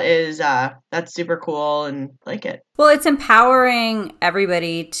that is that's super cool and like it. Well, it's empowering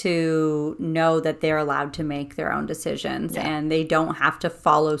everybody to know that they're allowed to make their own decisions and they don't have to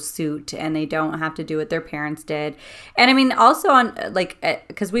follow suit and they don't have to do what their parents did. And I mean, also on like,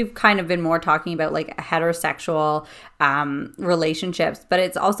 because we've kind of been more talking about like heterosexual relationships, but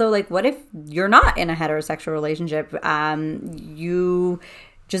it's also like, what if you're not in a heterosexual relationship? You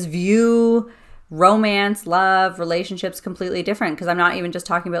just view romance, love, relationships completely different, because I'm not even just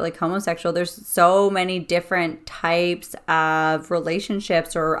talking about like homosexual. There's so many different types of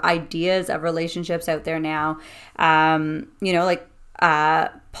relationships or ideas of relationships out there now, you know, like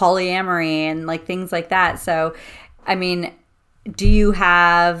polyamory and like things like that. So, I mean, do you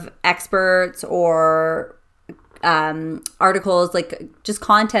have experts or articles, like just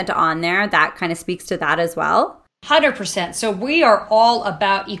content on there that kind of speaks to that as well? 100%. So we are all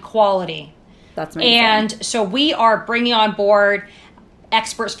about equality. That's amazing. And so we are bringing on board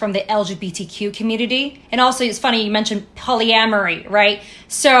experts from the LGBTQ community. And also, it's funny, you mentioned polyamory, right?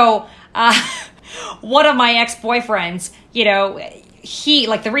 So one of my ex-boyfriends, you know, he,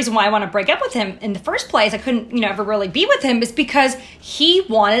 like, the reason why I want to break up with him in the first place, I couldn't, you know, ever really be with him, is because he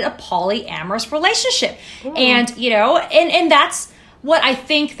wanted a polyamorous relationship. Ooh. And, you know, and that's what I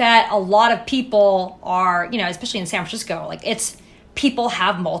think that a lot of people are, you know, especially in San Francisco, like, it's, people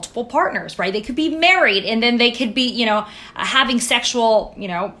have multiple partners, right? They could be married and then they could be, you know, having sexual, you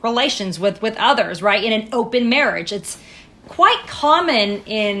know, relations with others, right? In an open marriage. It's quite common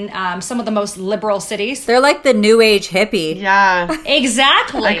in some of the most liberal cities. They're like the new age hippie. Yeah.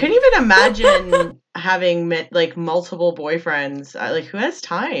 Exactly. I couldn't even imagine having like multiple boyfriends. Like, who has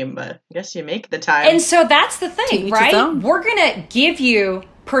time? But I guess you make the time. And so that's the thing, right? We're going to give you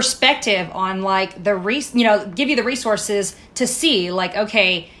perspective on like give you the resources to see like,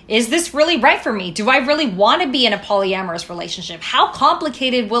 okay, is this really right for me? Do I really want to be in a polyamorous relationship? How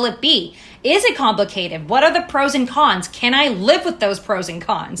complicated will it be? Is it complicated? What are the pros and cons? Can I live with those pros and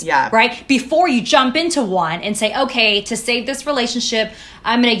cons? Yeah. Right? Before you jump into one and say, okay, to save this relationship,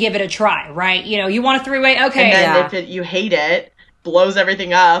 I'm going to give it a try, right? You want a three-way? Okay. And then if you hate it, blows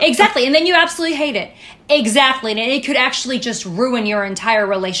everything up. Exactly. And then you absolutely hate it. Exactly. And it could actually just ruin your entire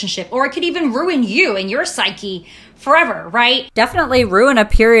relationship, or it could even ruin you and your psyche forever, right? Definitely ruin a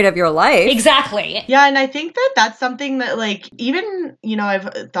period of your life. Exactly. Yeah, and I think that's something that, like, even,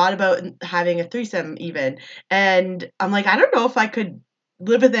 I've thought about having a threesome even, and I'm like, I don't know if I could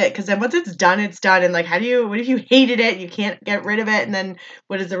live with it, because then once it's done, and like, what if you hated it, you can't get rid of it, and then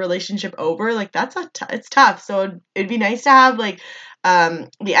what is the relationship over? Like, it's tough. So it'd be nice to have like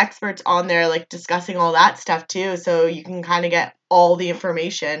the experts on there, like, discussing all that stuff too, so you can kind of get all the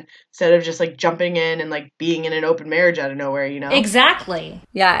information instead of just like jumping in and like being in an open marriage out of nowhere, Exactly.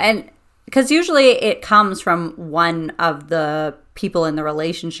 Yeah, and because usually it comes from one of the people in the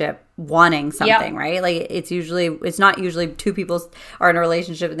relationship wanting something, right? Like it's not usually two people are in a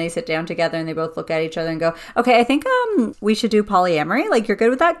relationship and they sit down together and they both look at each other and go, okay, I think we should do polyamory. Like, you're good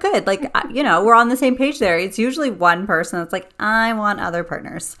with that? Good. Like, we're on the same page there. It's usually one person that's like, I want other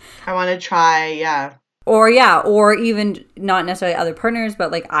partners. I want to try, yeah. Or even not necessarily other partners,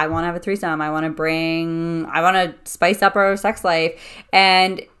 but like, I want to have a threesome. I want to spice up our sex life.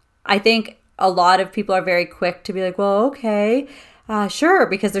 And I think a lot of people are very quick to be like, well, okay, sure,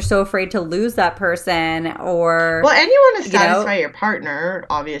 because they're so afraid to lose that person, or... Well, and you want to satisfy your partner,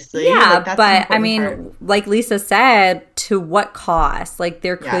 obviously. Yeah, like, but I mean, part. Like Lisa said, to what cost? Like,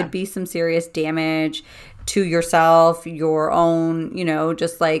 there could be some serious damage to yourself, your own,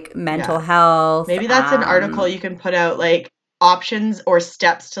 just like mental health. Maybe that's an article you can put out, like, options or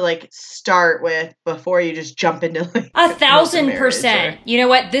steps to like start with before you just jump into like 1,000%. You know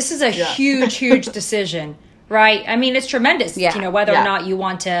what? This is a huge decision, right? I mean, it's tremendous. Whether or not you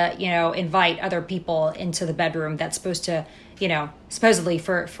want to, invite other people into the bedroom that's supposed to, supposedly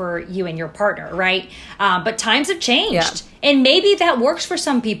for you and your partner, right? But times have changed, and maybe that works for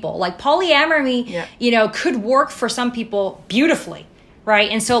some people. Like, polyamory, could work for some people beautifully.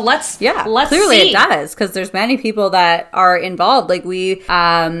 Right. And so let's clearly see. It does, because there's many people that are involved. Like we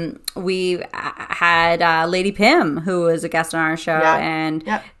had Lady Pim, who was a guest on our show, and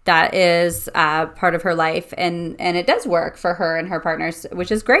that is part of her life, and it does work for her and her partners,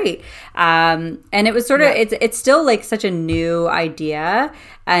 which is great. And it was sort of it's still like such a new idea,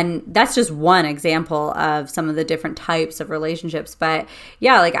 and that's just one example of some of the different types of relationships. But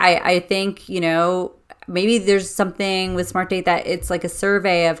like I think maybe there's something with Smart Date that it's like a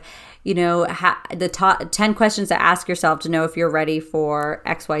survey of, the top 10 questions to ask yourself to know if you're ready for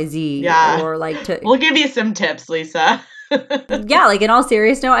XYZ. Or like we'll give you some tips, Lisa. Like, in all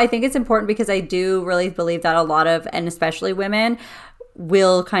seriousness, I think it's important, because I do really believe that a lot of, and especially women,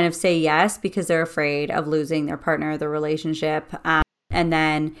 will kind of say yes because they're afraid of losing their partner, their relationship, and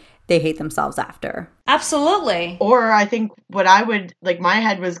then they hate themselves after. Absolutely. Or I think what I would, like, my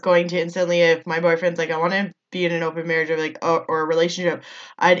head was going to instantly, if my boyfriend's like, I want to be in an open marriage or like, or a relationship,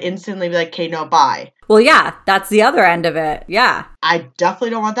 I'd instantly be like, okay, no, bye. Well, yeah, that's the other end of it. Yeah. I definitely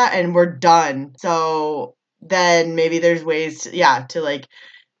don't want that, and we're done. So then maybe there's ways to like,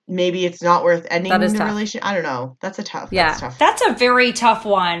 maybe it's not worth ending the relationship. I don't know. That's tough. That's a very tough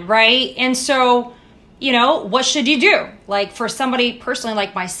one, right? And so, what should you do? Like, for somebody personally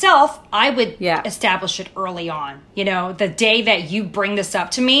like myself, I would establish it early on. The day that you bring this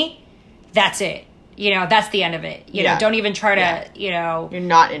up to me, that's it. That's the end of it. Don't even try to, You're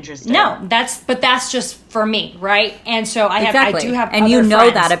not interested. No, that's just for me, right? And so I do have and other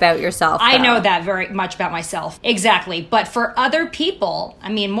friends. That about yourself. I know that very much about myself. Exactly. But for other people,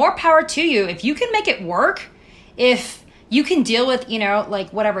 I mean, more power to you. If you can make it work, if you can deal with,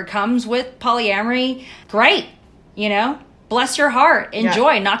 like, whatever comes with polyamory, great. Bless your heart.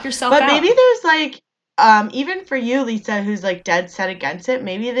 Enjoy. Knock yourself out. But maybe there's, like, even for you, Lisa, who's, like, dead set against it,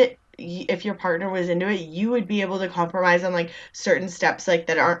 maybe that if your partner was into it, you would be able to compromise on, like, certain steps, like,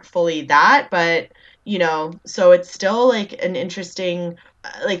 that aren't fully that, but, so it's still, like, an interesting...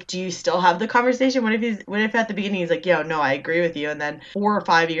 like, do you still have the conversation? What if at the beginning he's like, yo, no, I agree with you, and then 4 or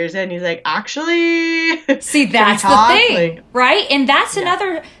 5 years in he's like, actually, see, that's the thing, right? And that's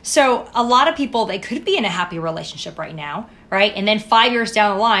another. So a lot of people, they could be in a happy relationship right now, right? And then 5 years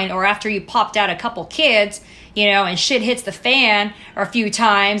down the line, or after you popped out a couple kids, you know, and shit hits the fan a few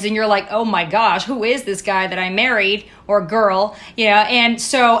times and you're like, oh my gosh, who is this guy that I married or girl, you know? And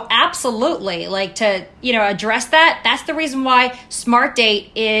so absolutely, like, to, you know, address that, that's the reason why Smart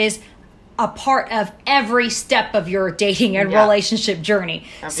Date is a part of every step of your dating and relationship journey.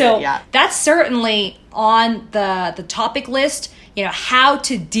 So that's certainly on the topic list, you know, how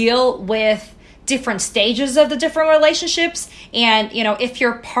to deal with different stages of the different relationships. And, you know, if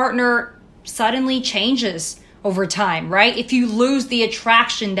your partner suddenly changes over time, right? If you lose the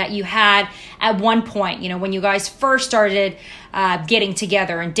attraction that you had at one point, you know, when you guys first started getting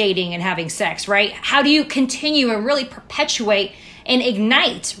together and dating and having sex, right? How do you continue and really perpetuate and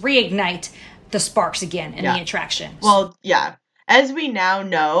reignite the sparks again and the attraction? Well, yeah. As we now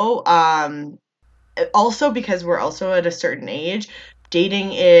know, also because we're also at a certain age,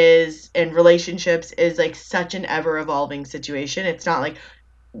 dating and relationships is like such an ever evolving situation. It's not like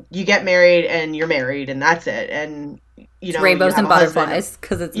you get married and you're married and that's it. And, you know, it's rainbows and butterflies,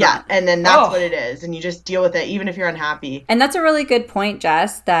 because it's not. And then that's what it is. And you just deal with it, even if you're unhappy. And that's a really good point,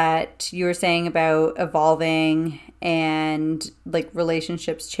 Jess, that you were saying about evolving and like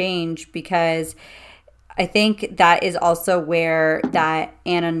relationships change, because I think that is also where that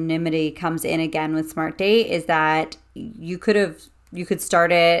anonymity comes in again with Smart Date, is that you could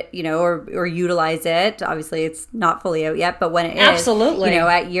start it, you know, or utilize it. Obviously, it's not fully out yet, but when it is, you know,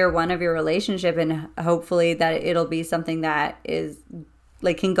 at year one of your relationship, and hopefully that it'll be something that is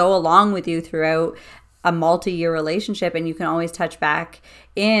like can go along with you throughout a multi-year relationship, and you can always touch back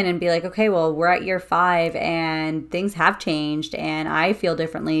in and be like, okay, well, we're at year 5 and things have changed and I feel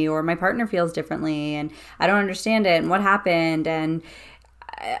differently, or my partner feels differently and I don't understand it and what happened. And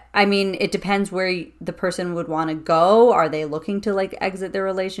I mean, it depends where the person would want to go. Are they looking to like exit their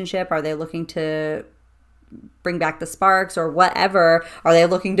relationship? Are they looking to bring back the sparks or whatever? Are they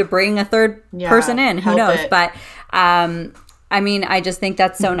looking to bring a third person in? Who knows? But I mean, I just think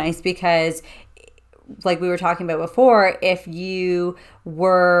that's so nice, because like we were talking about before, if you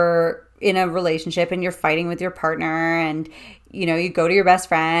were in a relationship and you're fighting with your partner and, you know, you go to your best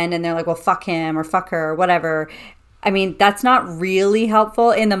friend and they're like, well, fuck him or fuck her or whatever. I mean, that's not really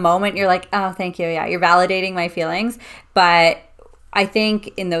helpful. In the moment, you're like, oh, thank you. Yeah, you're validating my feelings. But I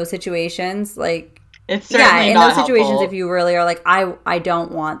think in those situations, like, it's certainly in not those situations, helpful. if you really are like, I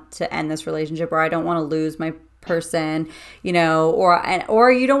don't want to end this relationship, or I don't want to lose my person, you know,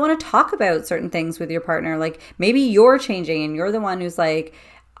 or you don't want to talk about certain things with your partner. Like maybe you're changing and you're the one who's like,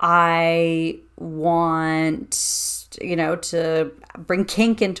 I want, you know, to bring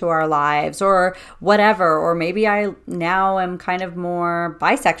kink into our lives or whatever. Or maybe I now am kind of more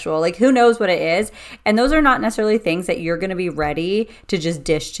bisexual. Like who knows what it is. And those are not necessarily things that you're going to be ready to just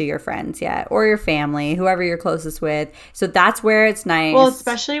dish to your friends yet, or your family, whoever you're closest with. So that's where it's nice. Well,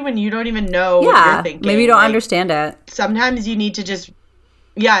 especially when you don't even know what you're thinking. Maybe you don't understand it. Sometimes you need to just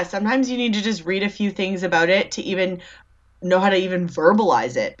read a few things about it to even know how to even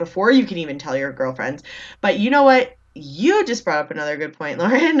verbalize it before you can even tell your girlfriends. But you know what? You just brought up another good point,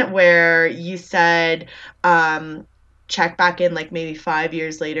 Lauren, where you said check back in like maybe 5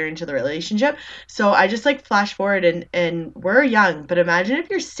 years later into the relationship. So I just like flash forward and we're young, but imagine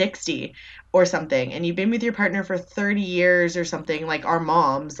if you're 60 or something and you've been with your partner for 30 years or something, like our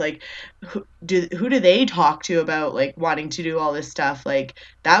moms, like who do they talk to about like wanting to do all this stuff? Like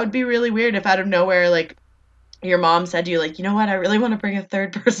that would be really weird if out of nowhere, like your mom said to you, like, you know what, I really want to bring a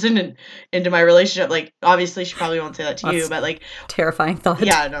third person into my relationship. Like, obviously, she probably won't say that to you, but like, terrifying thought.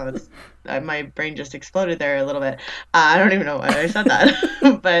 Yeah, no, it's my brain just exploded there a little bit. I don't even know why I said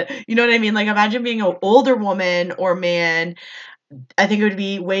that, but you know what I mean. Like, imagine being an older woman or man. I think it would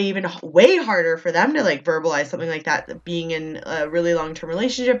be way harder for them to like verbalize something like that. Being in a really long-term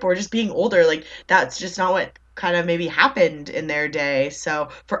relationship or just being older, like that's just not what kind of maybe happened in their day. So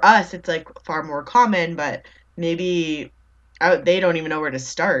for us, it's like far more common, but maybe they don't even know where to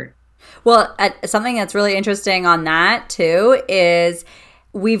start. Well, something that's really interesting on that too is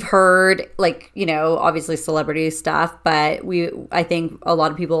we've heard, like, you know, obviously celebrity stuff, but I think a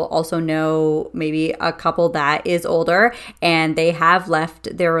lot of people also know maybe a couple that is older and they have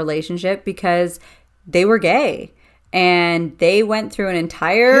left their relationship because they were gay. And they went through an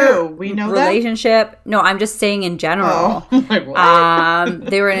entire relationship. That? No, I'm just saying in general. Oh, like what?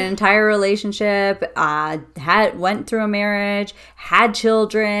 They were in an entire relationship, went through a marriage, had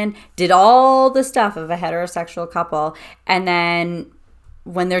children, did all the stuff of a heterosexual couple. And then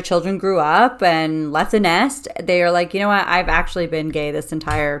when their children grew up and left the nest, they are like, you know what? I've actually been gay this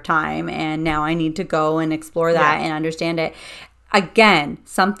entire time. And now I need to go and explore that and understand it. Again,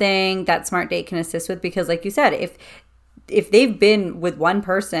 something that Smart Date can assist with, because like you said, if if they've been with one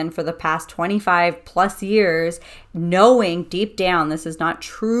person for the past 25 plus years, knowing deep down this is not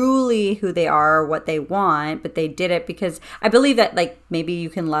truly who they are or what they want, but they did it because I believe that like maybe you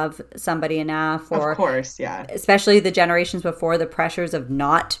can love somebody enough, or of course, yeah, especially the generations before, the pressures of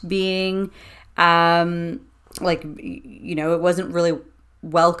not being like, you know, it wasn't really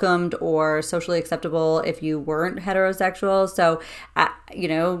welcomed or socially acceptable if you weren't heterosexual. So, you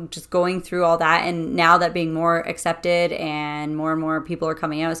know, just going through all that, and now that being more accepted and more people are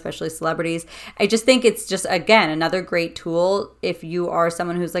coming out, especially celebrities, I just think it's just, again, another great tool if you are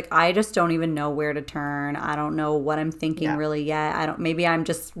someone who's like, I just don't even know where to turn. I don't know what I'm thinking really yet. Maybe I'm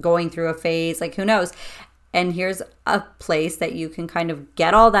just going through a phase, like who knows? And here's a place that you can kind of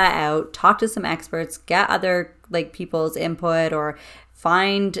get all that out, talk to some experts, get other like people's input, or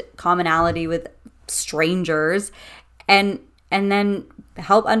find commonality with strangers, and then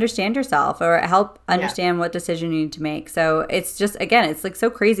help understand yourself, or help understand what decision you need to make. So it's just, again, it's like so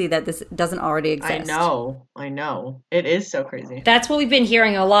crazy that this doesn't already exist. I know. It is so crazy. That's what we've been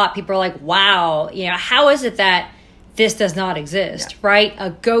hearing a lot. People are like, wow, you know, how is it that this does not exist, right?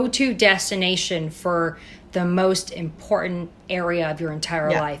 A go-to destination for the most important area of your entire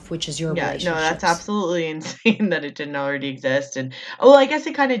life, which is your relationships. No, that's absolutely insane that it didn't already exist. And I guess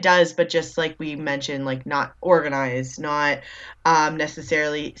it kind of does, but just like we mentioned, like not organized, not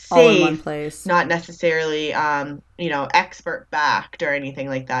necessarily safe, all in one place, not necessarily you know, expert backed or anything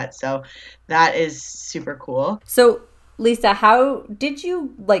like that. So that is super cool. So Lisa, how did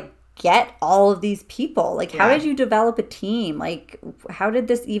you like get all of these people? Like, how did you develop a team? Like, how did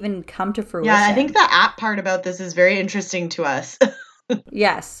this even come to fruition? Yeah, I think the app part about this is very interesting to us.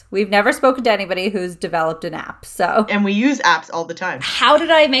 Yes, we've never spoken to anybody who's developed an app. So, and we use apps all the time. How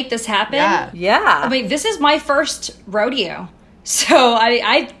did I make this happen? Yeah. I mean, this is my first rodeo, so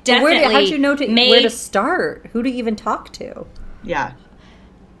I definitely. How did you know where to start? Who to even talk to? Yeah.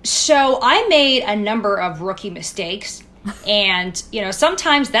 So I made a number of rookie mistakes. And, you know,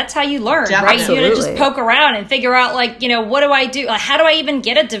 sometimes that's how you learn, right? You gotta just poke around and figure out, like, you know, what do I do? Like, how do I even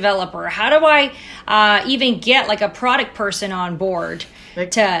get a developer? How do I even get like a product person on board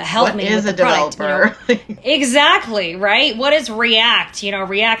to help me with the product? What is a developer? You know? Exactly, right? What is React? You know,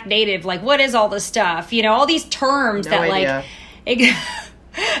 React Native? Like, what is all this stuff? You know, all these terms no idea. Like.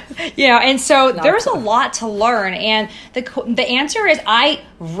 Yeah, and so there's a lot to learn, and the answer is I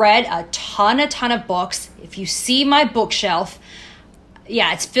read a ton of books. If you see my bookshelf,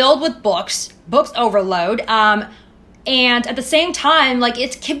 it's filled with books overload, and at the same time, like,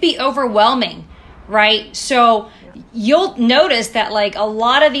 it can be overwhelming, right? So you'll notice that like a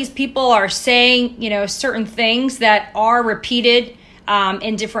lot of these people are saying, you know, certain things that are repeated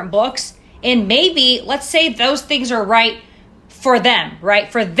in different books, and maybe let's say those things are right for them,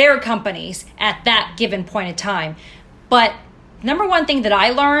 right? For their companies at that given point in time. But number one thing that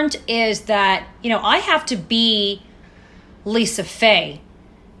I learned is that, you know, I have to be Lisa Fey,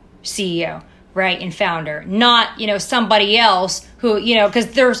 CEO, right? And founder, not, you know, somebody else who, you know,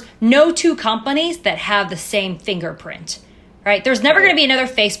 because there's no two companies that have the same fingerprint, right? There's never going to be another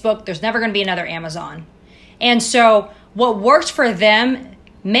Facebook. There's never going to be another Amazon. And so what works for them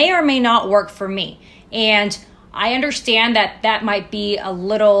may or may not work for me. And I understand that that might be a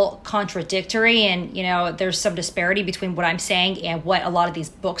little contradictory, and, you know, there's some disparity between what I'm saying and what a lot of these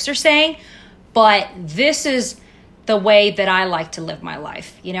books are saying, but this is the way that I like to live my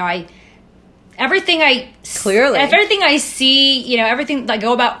life. You know, everything I see, you know, everything I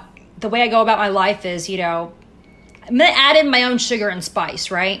go about, the way I go about my life is, you know, I'm going to add in my own sugar and spice,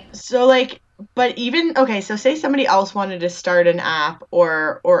 right? So like, but even, okay, so say somebody else wanted to start an app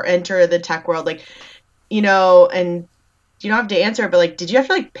or enter the tech world, like, you know, and you don't have to answer it, but like, did you have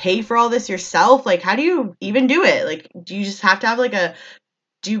to like pay for all this yourself? Like, how do you even do it? Like, do you just have to have like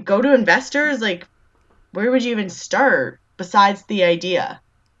do you go to investors? Like, where would you even start besides the idea?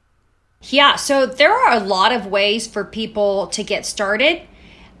 Yeah, so there are a lot of ways for people to get started.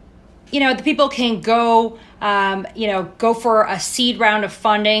 You know, the people can go, go for a seed round of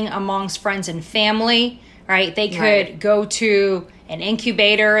funding amongst friends and family, right? They could go to an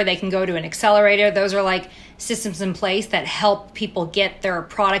incubator, they can go to an accelerator. Those are like systems in place that help people get their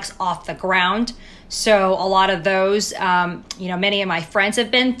products off the ground. So a lot of those, many of my friends have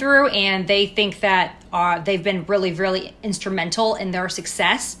been through, and they think that they've been really, really instrumental in their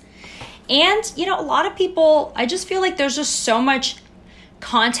success. And, you know, a lot of people, I just feel like there's just so much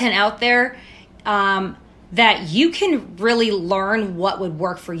content out there that you can really learn what would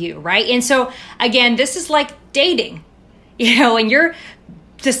work for you, right? And so, again, this is like dating. You know, when you're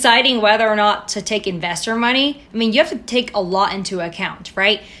deciding whether or not to take investor money, I mean, you have to take a lot into account,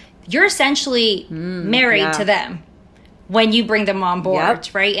 right? You're essentially married to them, when you bring them on board,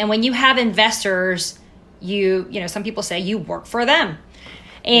 right? And when you have investors, you know, some people say you work for them.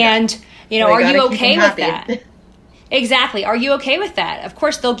 And, you know, are you okay with that? Exactly. Are you okay with that? Of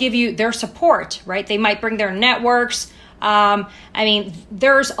course, they'll give you their support, right? They might bring their networks. I mean,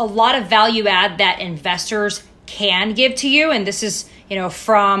 there's a lot of value add that investors can give to you. And this is, you know,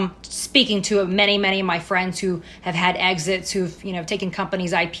 from speaking to many, many of my friends who have had exits, who've, you know, taken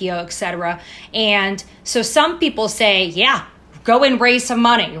companies IPO, et cetera. And so some people say, yeah, go and raise some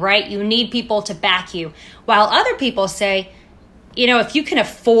money, right? You need people to back you. While other people say, you know, if you can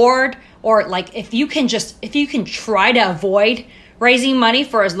afford, or like if you can try to avoid raising money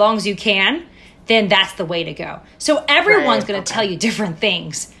for as long as you can, then that's the way to go. So everyone's going to tell you different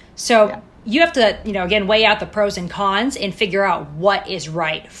things. So you have to, you know, again, weigh out the pros and cons and figure out what is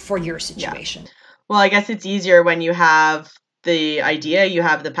right for your situation. Yeah. Well, I guess it's easier when you have the idea, you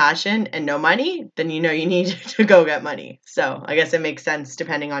have the passion and no money, then you know you need to go get money. So I guess it makes sense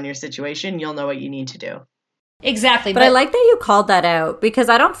depending on your situation. You'll know what you need to do. Exactly. But I like that you called that out, because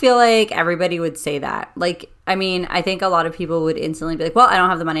I don't feel like everybody would say that. Like, I mean, I think a lot of people would instantly be like, well, I don't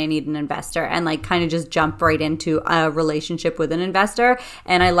have the money, I need an investor, and like kind of just jump right into a relationship with an investor.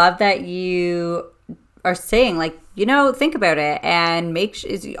 And I love that you are saying, like, you know, think about it and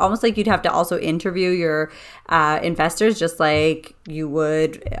it's almost like you'd have to also interview your investors just like you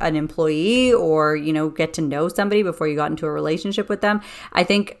would an employee, or, you know, get to know somebody before you got into a relationship with them. I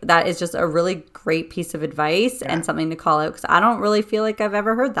think that is just a really great piece of advice and something to call out, because I don't really feel like I've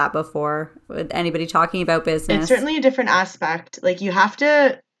ever heard that before with anybody talking about business. It's certainly a different aspect. Like, you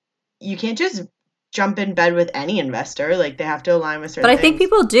can't just jump in bed with any investor. Like, they have to align with certain things. But I think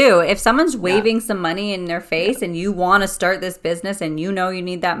people do. If someone's waving some money in their face and you want to start this business and you know you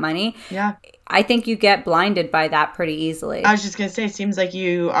need that money, I think you get blinded by that pretty easily. I was just going to say, it seems like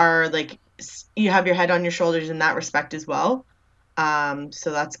you are like, you have your head on your shoulders in that respect as well.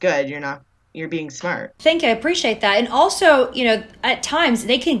 So that's good. You're being smart. Thank you. I appreciate that. And also, you know, at times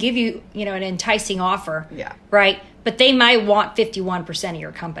they can give you, you know, an enticing offer. Yeah. Right. But they might want 51% of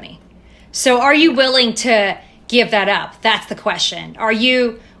your company. So are you willing to give that up? That's the question. Are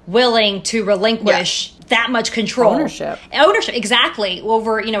you willing to relinquish that much control? Ownership, exactly.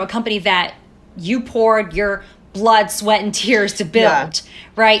 Over, you know, a company that you poured your blood, sweat, and tears to build,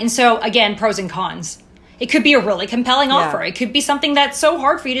 right? And so, again, pros and cons. It could be a really compelling offer. It could be something that's so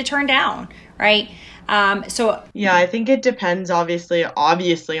hard for you to turn down, right? I think it depends, obviously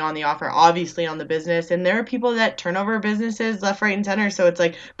on the offer, obviously on the business. And there are people that turn over businesses left, right, and center. So it's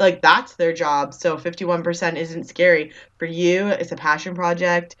like that's their job. So 51% isn't scary. For you, it's a passion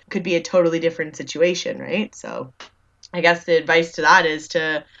project. Could be a totally different situation, right? So I guess the advice to that is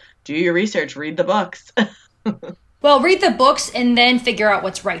to do your research, read the books. Well, read the books and then figure out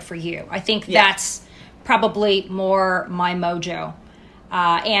what's right for you. I think that's probably more my mojo.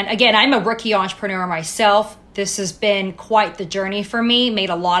 And again, I'm a rookie entrepreneur myself. This has been quite the journey for me. Made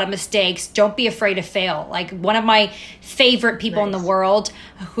a lot of mistakes. Don't be afraid to fail. Like, one of my favorite people in the world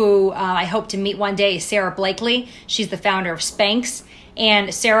who I hope to meet one day is Sarah Blakely. She's the founder of Spanx.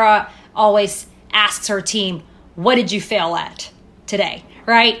 And Sarah always asks her team, what did you fail at today?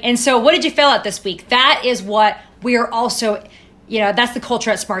 Right? And so what did you fail at this week? That is what we're also, you know, that's the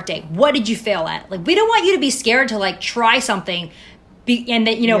culture at Smart Date. What did you fail at? Like, we don't want you to be scared to like try something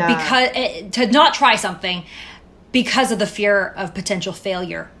because to not try something because of the fear of potential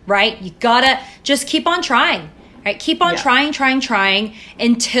failure, right? You gotta just keep on trying, right? Keep on trying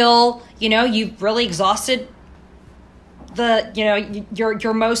until, you know, you've really exhausted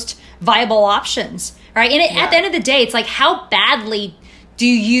your most viable options, right? And at the end of the day, it's like, how badly do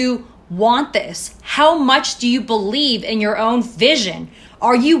you want this? How much do you believe in your own vision?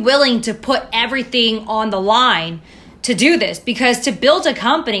 Are you willing to put everything on the line to do this? Because to build a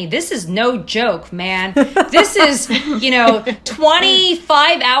company, this is no joke, man. This is,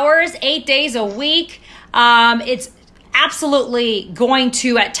 25 hours, 8 days a week. It's absolutely going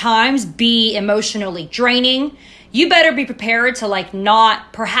to, at times, be emotionally draining. You better be prepared to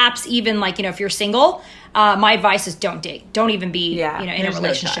not perhaps even if you're single, my advice is don't date. Don't even be, in a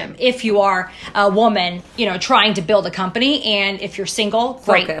relationship. No, if you are a woman, trying to build a company, and if you're single,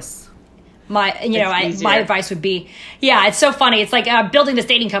 great. Focus. My advice would be, it's so funny. It's like building this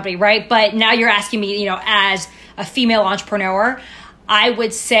dating company, right? But now you're asking me, as a female entrepreneur, I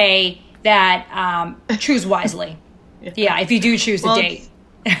would say that choose wisely. If you do choose to date.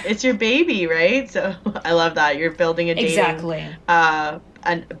 It's your baby, right? So I love that. You're building a dating, a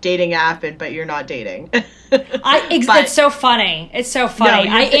dating app, but you're not dating. It's so funny. It's so funny.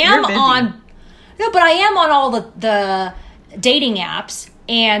 No, but I am on all the dating apps.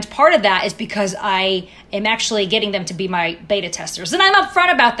 And part of that is because I am actually getting them to be my beta testers. And I'm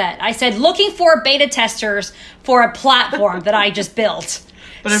upfront about that. I said, looking for beta testers for a platform that I just built.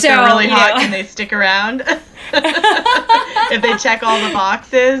 But if they're really hot, can they stick around? If they check all the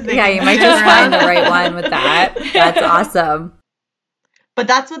boxes. You might just find the right one with that. That's awesome. But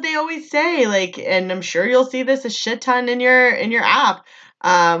that's what they always say. Like, and I'm sure you'll see this a shit ton in your app.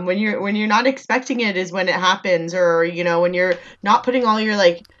 When you're not expecting it is when it happens, or when you're not putting all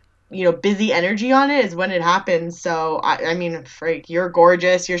your busy energy on it is when it happens. So I mean, Frank, you're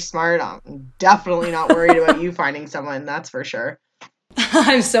gorgeous, you're smart. I'm definitely not worried about you finding someone. That's for sure.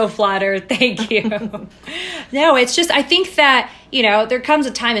 I'm so flattered. Thank you. No, it's just, I think that, there comes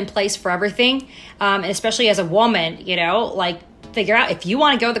a time and place for everything. And especially as a woman, figure out if you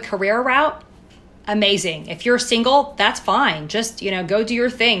want to go the career route, amazing. If you're single, that's fine. Just, go do your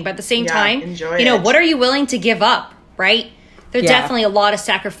thing. But at the same time, enjoy it. What are you willing to give up, right? There's definitely a lot of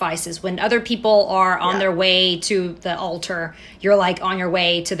sacrifices. When other people are on their way to the altar, you're like on your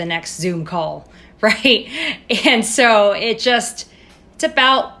way to the next Zoom call, right? And so it's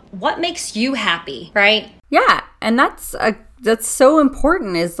about what makes you happy, right? Yeah, and that's so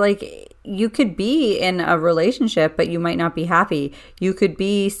important. Is like, you could be in a relationship, but you might not be happy. You could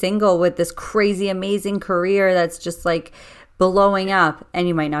be single with this crazy, amazing career that's just like blowing up, and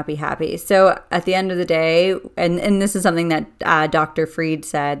you might not be happy. So at the end of the day, and this is something that Dr. Fried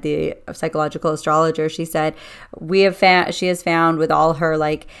said, the psychological astrologer, she said, she has found with all her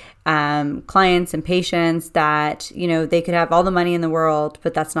clients and patients that, they could have all the money in the world,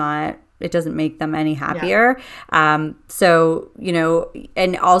 but it doesn't make them any happier. So,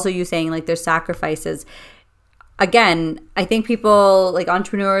 and also you saying there's sacrifices. Again, I think people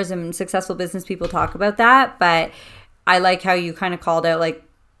entrepreneurs and successful business people talk about that, but I like how you kind of called out,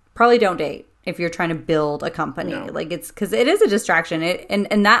 probably don't date if you're trying to build a company. No. It's because it is a distraction.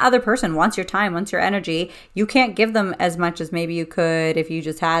 And that other person wants your time, wants your energy. You can't give them as much as maybe you could if you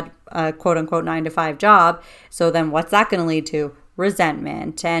just had a quote unquote 9-to-5 job. So then what's that going to lead to?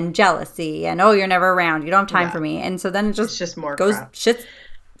 Resentment and jealousy and, oh, you're never around, you don't have time for me. And so then it's just more goes crap.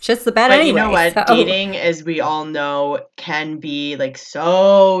 Shits the bed but anyway. You know what? So. Dating, as we all know, can be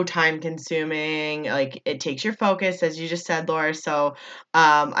so time consuming. It takes your focus, as you just said, Laura. So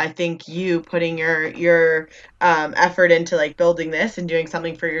I think you putting your effort into building this and doing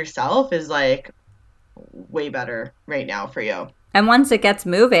something for yourself is way better right now for you. And once it gets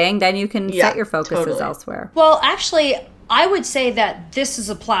moving, then you can set your focuses elsewhere. Well, actually, I would say that this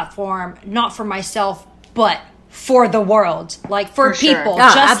is a platform not for myself, but for the world, for people,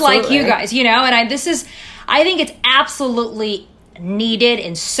 just absolutely. Like you guys, and I think it's absolutely needed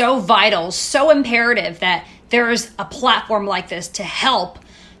and so vital, so imperative that there's a platform like this to help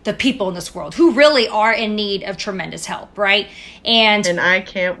the people in this world who really are in need of tremendous help, right? And I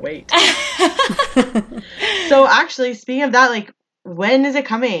can't wait. So actually, speaking of that, when is it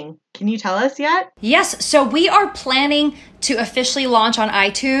coming? Can you tell us yet? Yes. So we are planning to officially launch on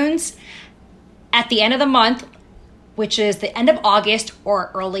iTunes at the end of the month, which is the end of August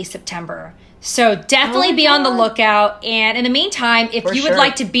or early September. So definitely be on the lookout. And in the meantime, if you would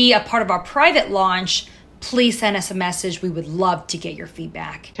like to be a part of our private launch, please send us a message. We would love to get your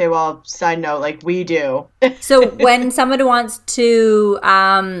feedback. Okay, well, side note, we do. So when someone wants to...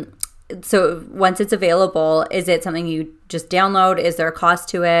 So once it's available, is it something you just download? Is there a cost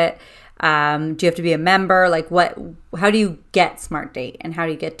to it? Do you have to be a member? How do you get Smart Date, and how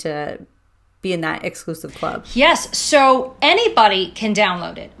do you get to be in that exclusive club? Yes. So anybody can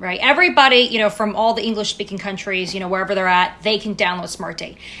download it, right? Everybody, from all the English speaking countries, wherever they're at, they can download Smart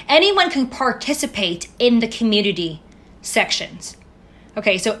Date. Anyone can participate in the community sections.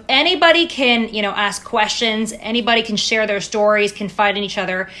 Okay, so anybody can, ask questions, anybody can share their stories, confide in each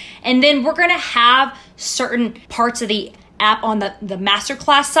other, and then we're going to have certain parts of the app on the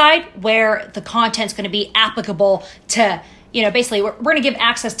masterclass side where the content's going to be applicable to, basically we're going to give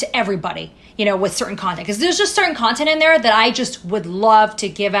access to everybody, with certain content, because there's just certain content in there that I just would love to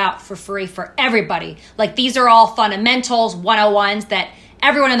give out for free for everybody. These are all fundamentals, 101s that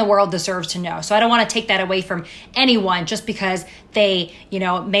everyone in the world deserves to know. So I don't want to take that away from anyone just because they,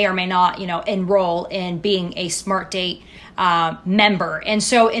 may or may not, enroll in being a Smart Date member. And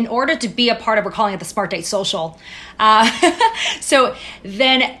so in order to be a part of, we're calling it the Smart Date Social. So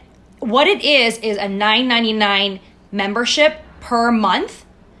then what it is a $9.99 membership per month.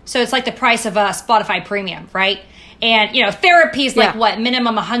 So it's like the price of a Spotify Premium, right? And, therapy is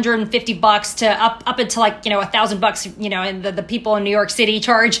minimum $150 to up until $1,000, and the people in New York City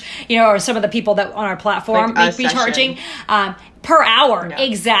charge, or some of the people that on our platform be charging per hour. Yeah.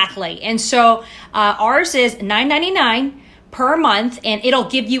 Exactly. And so ours is $9.99 per month, and it'll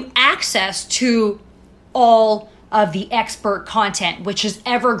give you access to all of the expert content, which is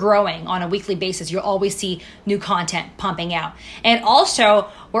ever growing on a weekly basis. You'll always see new content pumping out. And also,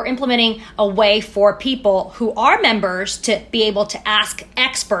 we're implementing a way for people who are members to be able to ask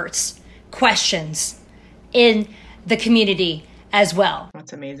experts questions in the community as well.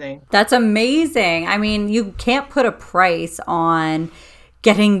 That's amazing. That's amazing. I mean, you can't put a price on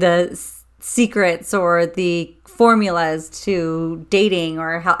getting the secrets or the formulas to dating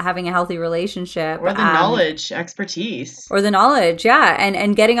or having a healthy relationship, or the knowledge, expertise, or the knowledge, yeah,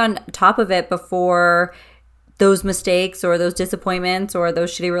 and getting on top of it before those mistakes or those disappointments or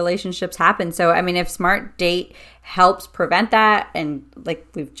those shitty relationships happen. So I mean, if Smart Date helps prevent that, and like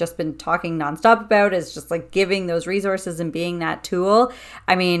we've just been talking nonstop about, is just like giving those resources and being that tool,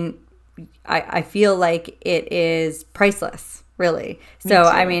 I mean, I feel like it is priceless, really. So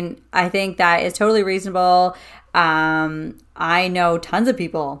I mean, I think that is totally reasonable. I know tons of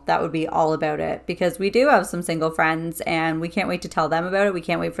people that would be all about it, because we do have some single friends and we can't wait to tell them about it. We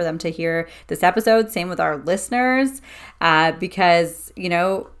can't wait for them to hear this episode. Same with our listeners, because, you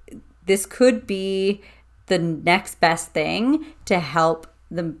know, this could be the next best thing to help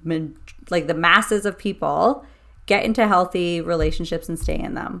the masses of people get into healthy relationships and stay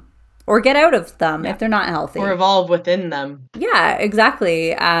in them. Or get out of them if they're not healthy. Or evolve within them. Yeah,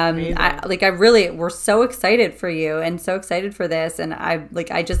 exactly. We're so excited for you and so excited for this. And I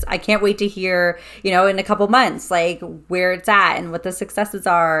can't wait to hear, you know, in a couple months, like where it's at and what the successes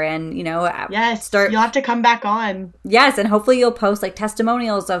are. And, you know, you'll have to come back on. Yes. And hopefully you'll post like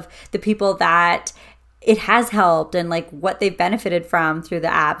testimonials of the people that it has helped and like what they've benefited from through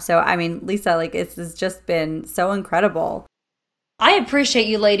the app. So, I mean, Lisa, like it's just been so incredible. I appreciate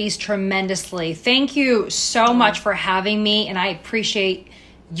you ladies tremendously. Thank you so much for having me, and I appreciate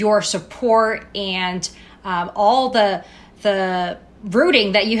your support and all the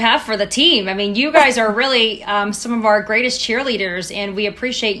rooting that you have for the team. I mean, you guys are really some of our greatest cheerleaders, and we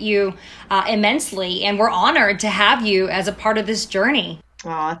appreciate you immensely, and we're honored to have you as a part of this journey.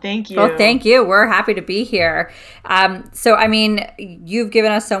 Aw, thank you. Well, thank you. We're happy to be here. So, I mean, you've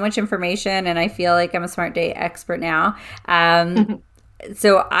given us so much information, and I feel like I'm a Smart Date expert now.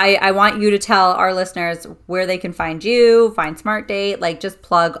 So I want you to tell our listeners where they can find you, find Smart Date, like just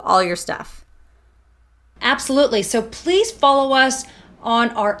plug all your stuff. Absolutely. So please follow us on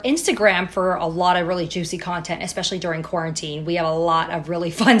our Instagram for a lot of really juicy content, especially during quarantine. We have a lot of really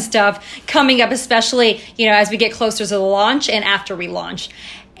fun stuff coming up, especially, you know, as we get closer to the launch and after we launch.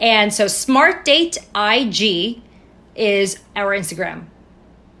 And so Smart Date IG is our Instagram.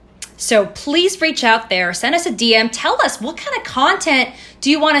 So please reach out there, send us a DM, tell us what kind of content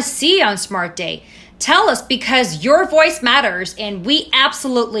do you want to see on Smart Date. Tell us, because your voice matters, and we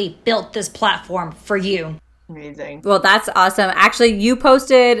absolutely built this platform for you. Amazing. Well, that's awesome. Actually, you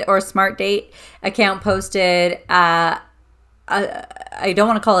posted, or Smart Date account posted, I don't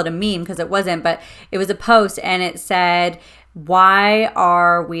want to call it a meme because it wasn't, but it was a post, and it said, "Why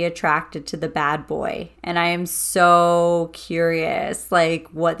are we attracted to the bad boy?" And I am so curious, like,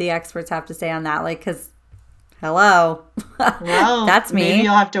 what the experts have to say on that. Like, because, hello, well, that's me. Maybe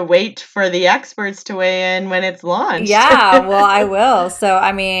you'll have to wait for the experts to weigh in when it's launched. Yeah, well, I will. So,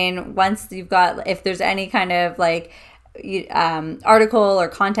 I mean, once you've got, if there's any kind of like article or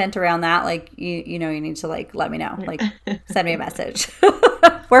content around that, like you know, you need to like let me know, like send me a message.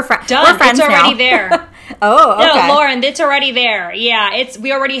 We're friends. Done. It's already there. Oh, okay. No, Lauren, it's already there. Yeah, I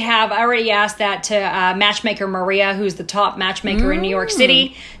already asked that to matchmaker Maria, who's the top matchmaker in New York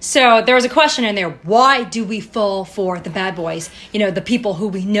City. So there was a question in there: why do we fall for the bad boys? You know, the people who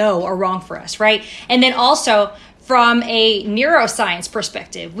we know are wrong for us, right? And then also, from a neuroscience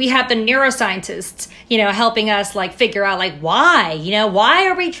perspective, we have the neuroscientists, you know, helping us like figure out like why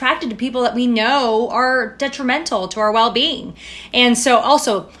are we attracted to people that we know are detrimental to our well-being? And so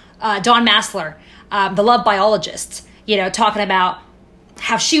also Dawn Massler, the love biologist, you know, talking about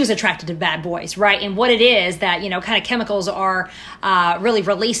how she was attracted to bad boys, right? And what it is that, you know, kind of chemicals are really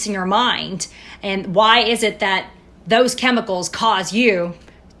releasing your mind, and why is it that those chemicals cause you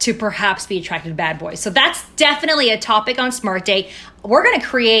to perhaps be attracted to bad boys. So that's definitely a topic on Smart Date. We're going to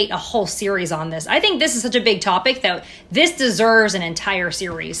create a whole series on this. I think this is such a big topic that this deserves an entire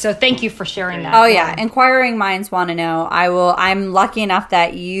series. So thank you for sharing that. Oh yeah, inquiring minds want to know. I'm lucky enough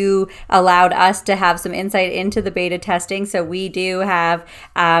that you allowed us to have some insight into the beta testing. So we do have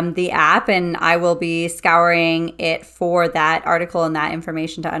the app, and I will be scouring it for that article and that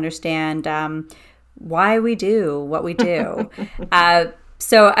information to understand why we do what we do.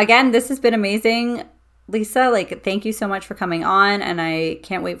 So again, this has been amazing. Lisa, like, thank you so much for coming on, and I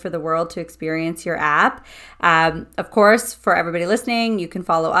can't wait for the world to experience your app. Of course, for everybody listening, you can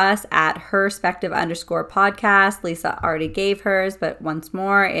follow us at herspective_podcast. Lisa already gave hers, but once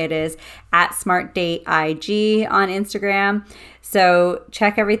more, it is at SmartDateIG on Instagram. So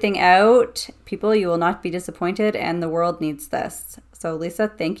check everything out. People, you will not be disappointed, and the world needs this. So Lisa,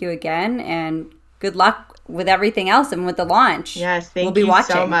 thank you again, and good luck with everything else and with the launch. Yes, thank you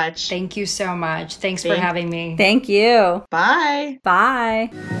so much. Thank you so much. Thanks for having me. Thank you. Bye.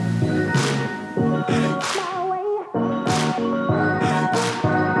 Bye.